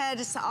acid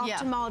test,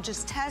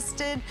 ophthalmologist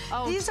tested.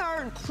 These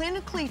are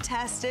clinically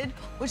tested,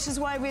 which is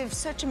why we have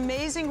such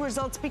amazing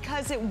results,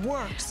 because it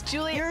works.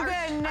 Julie, you're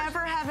gonna never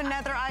have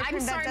another eye cream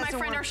that doesn't work. I'm sorry, my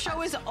friend, our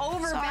show is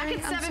over. Back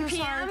at 7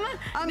 p.m.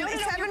 No,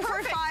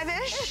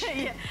 7:45-ish.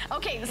 Yeah.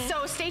 Okay,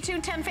 so stay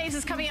tuned. 10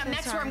 Phases coming up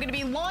next, where I'm going to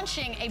be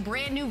launching a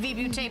brand new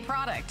V-Beauté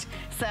product.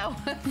 So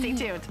stay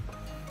tuned.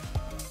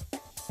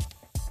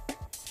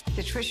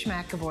 The Trish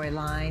McAvoy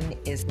line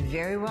is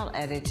very well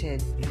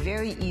edited,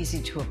 very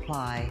easy to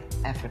apply,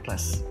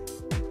 effortless.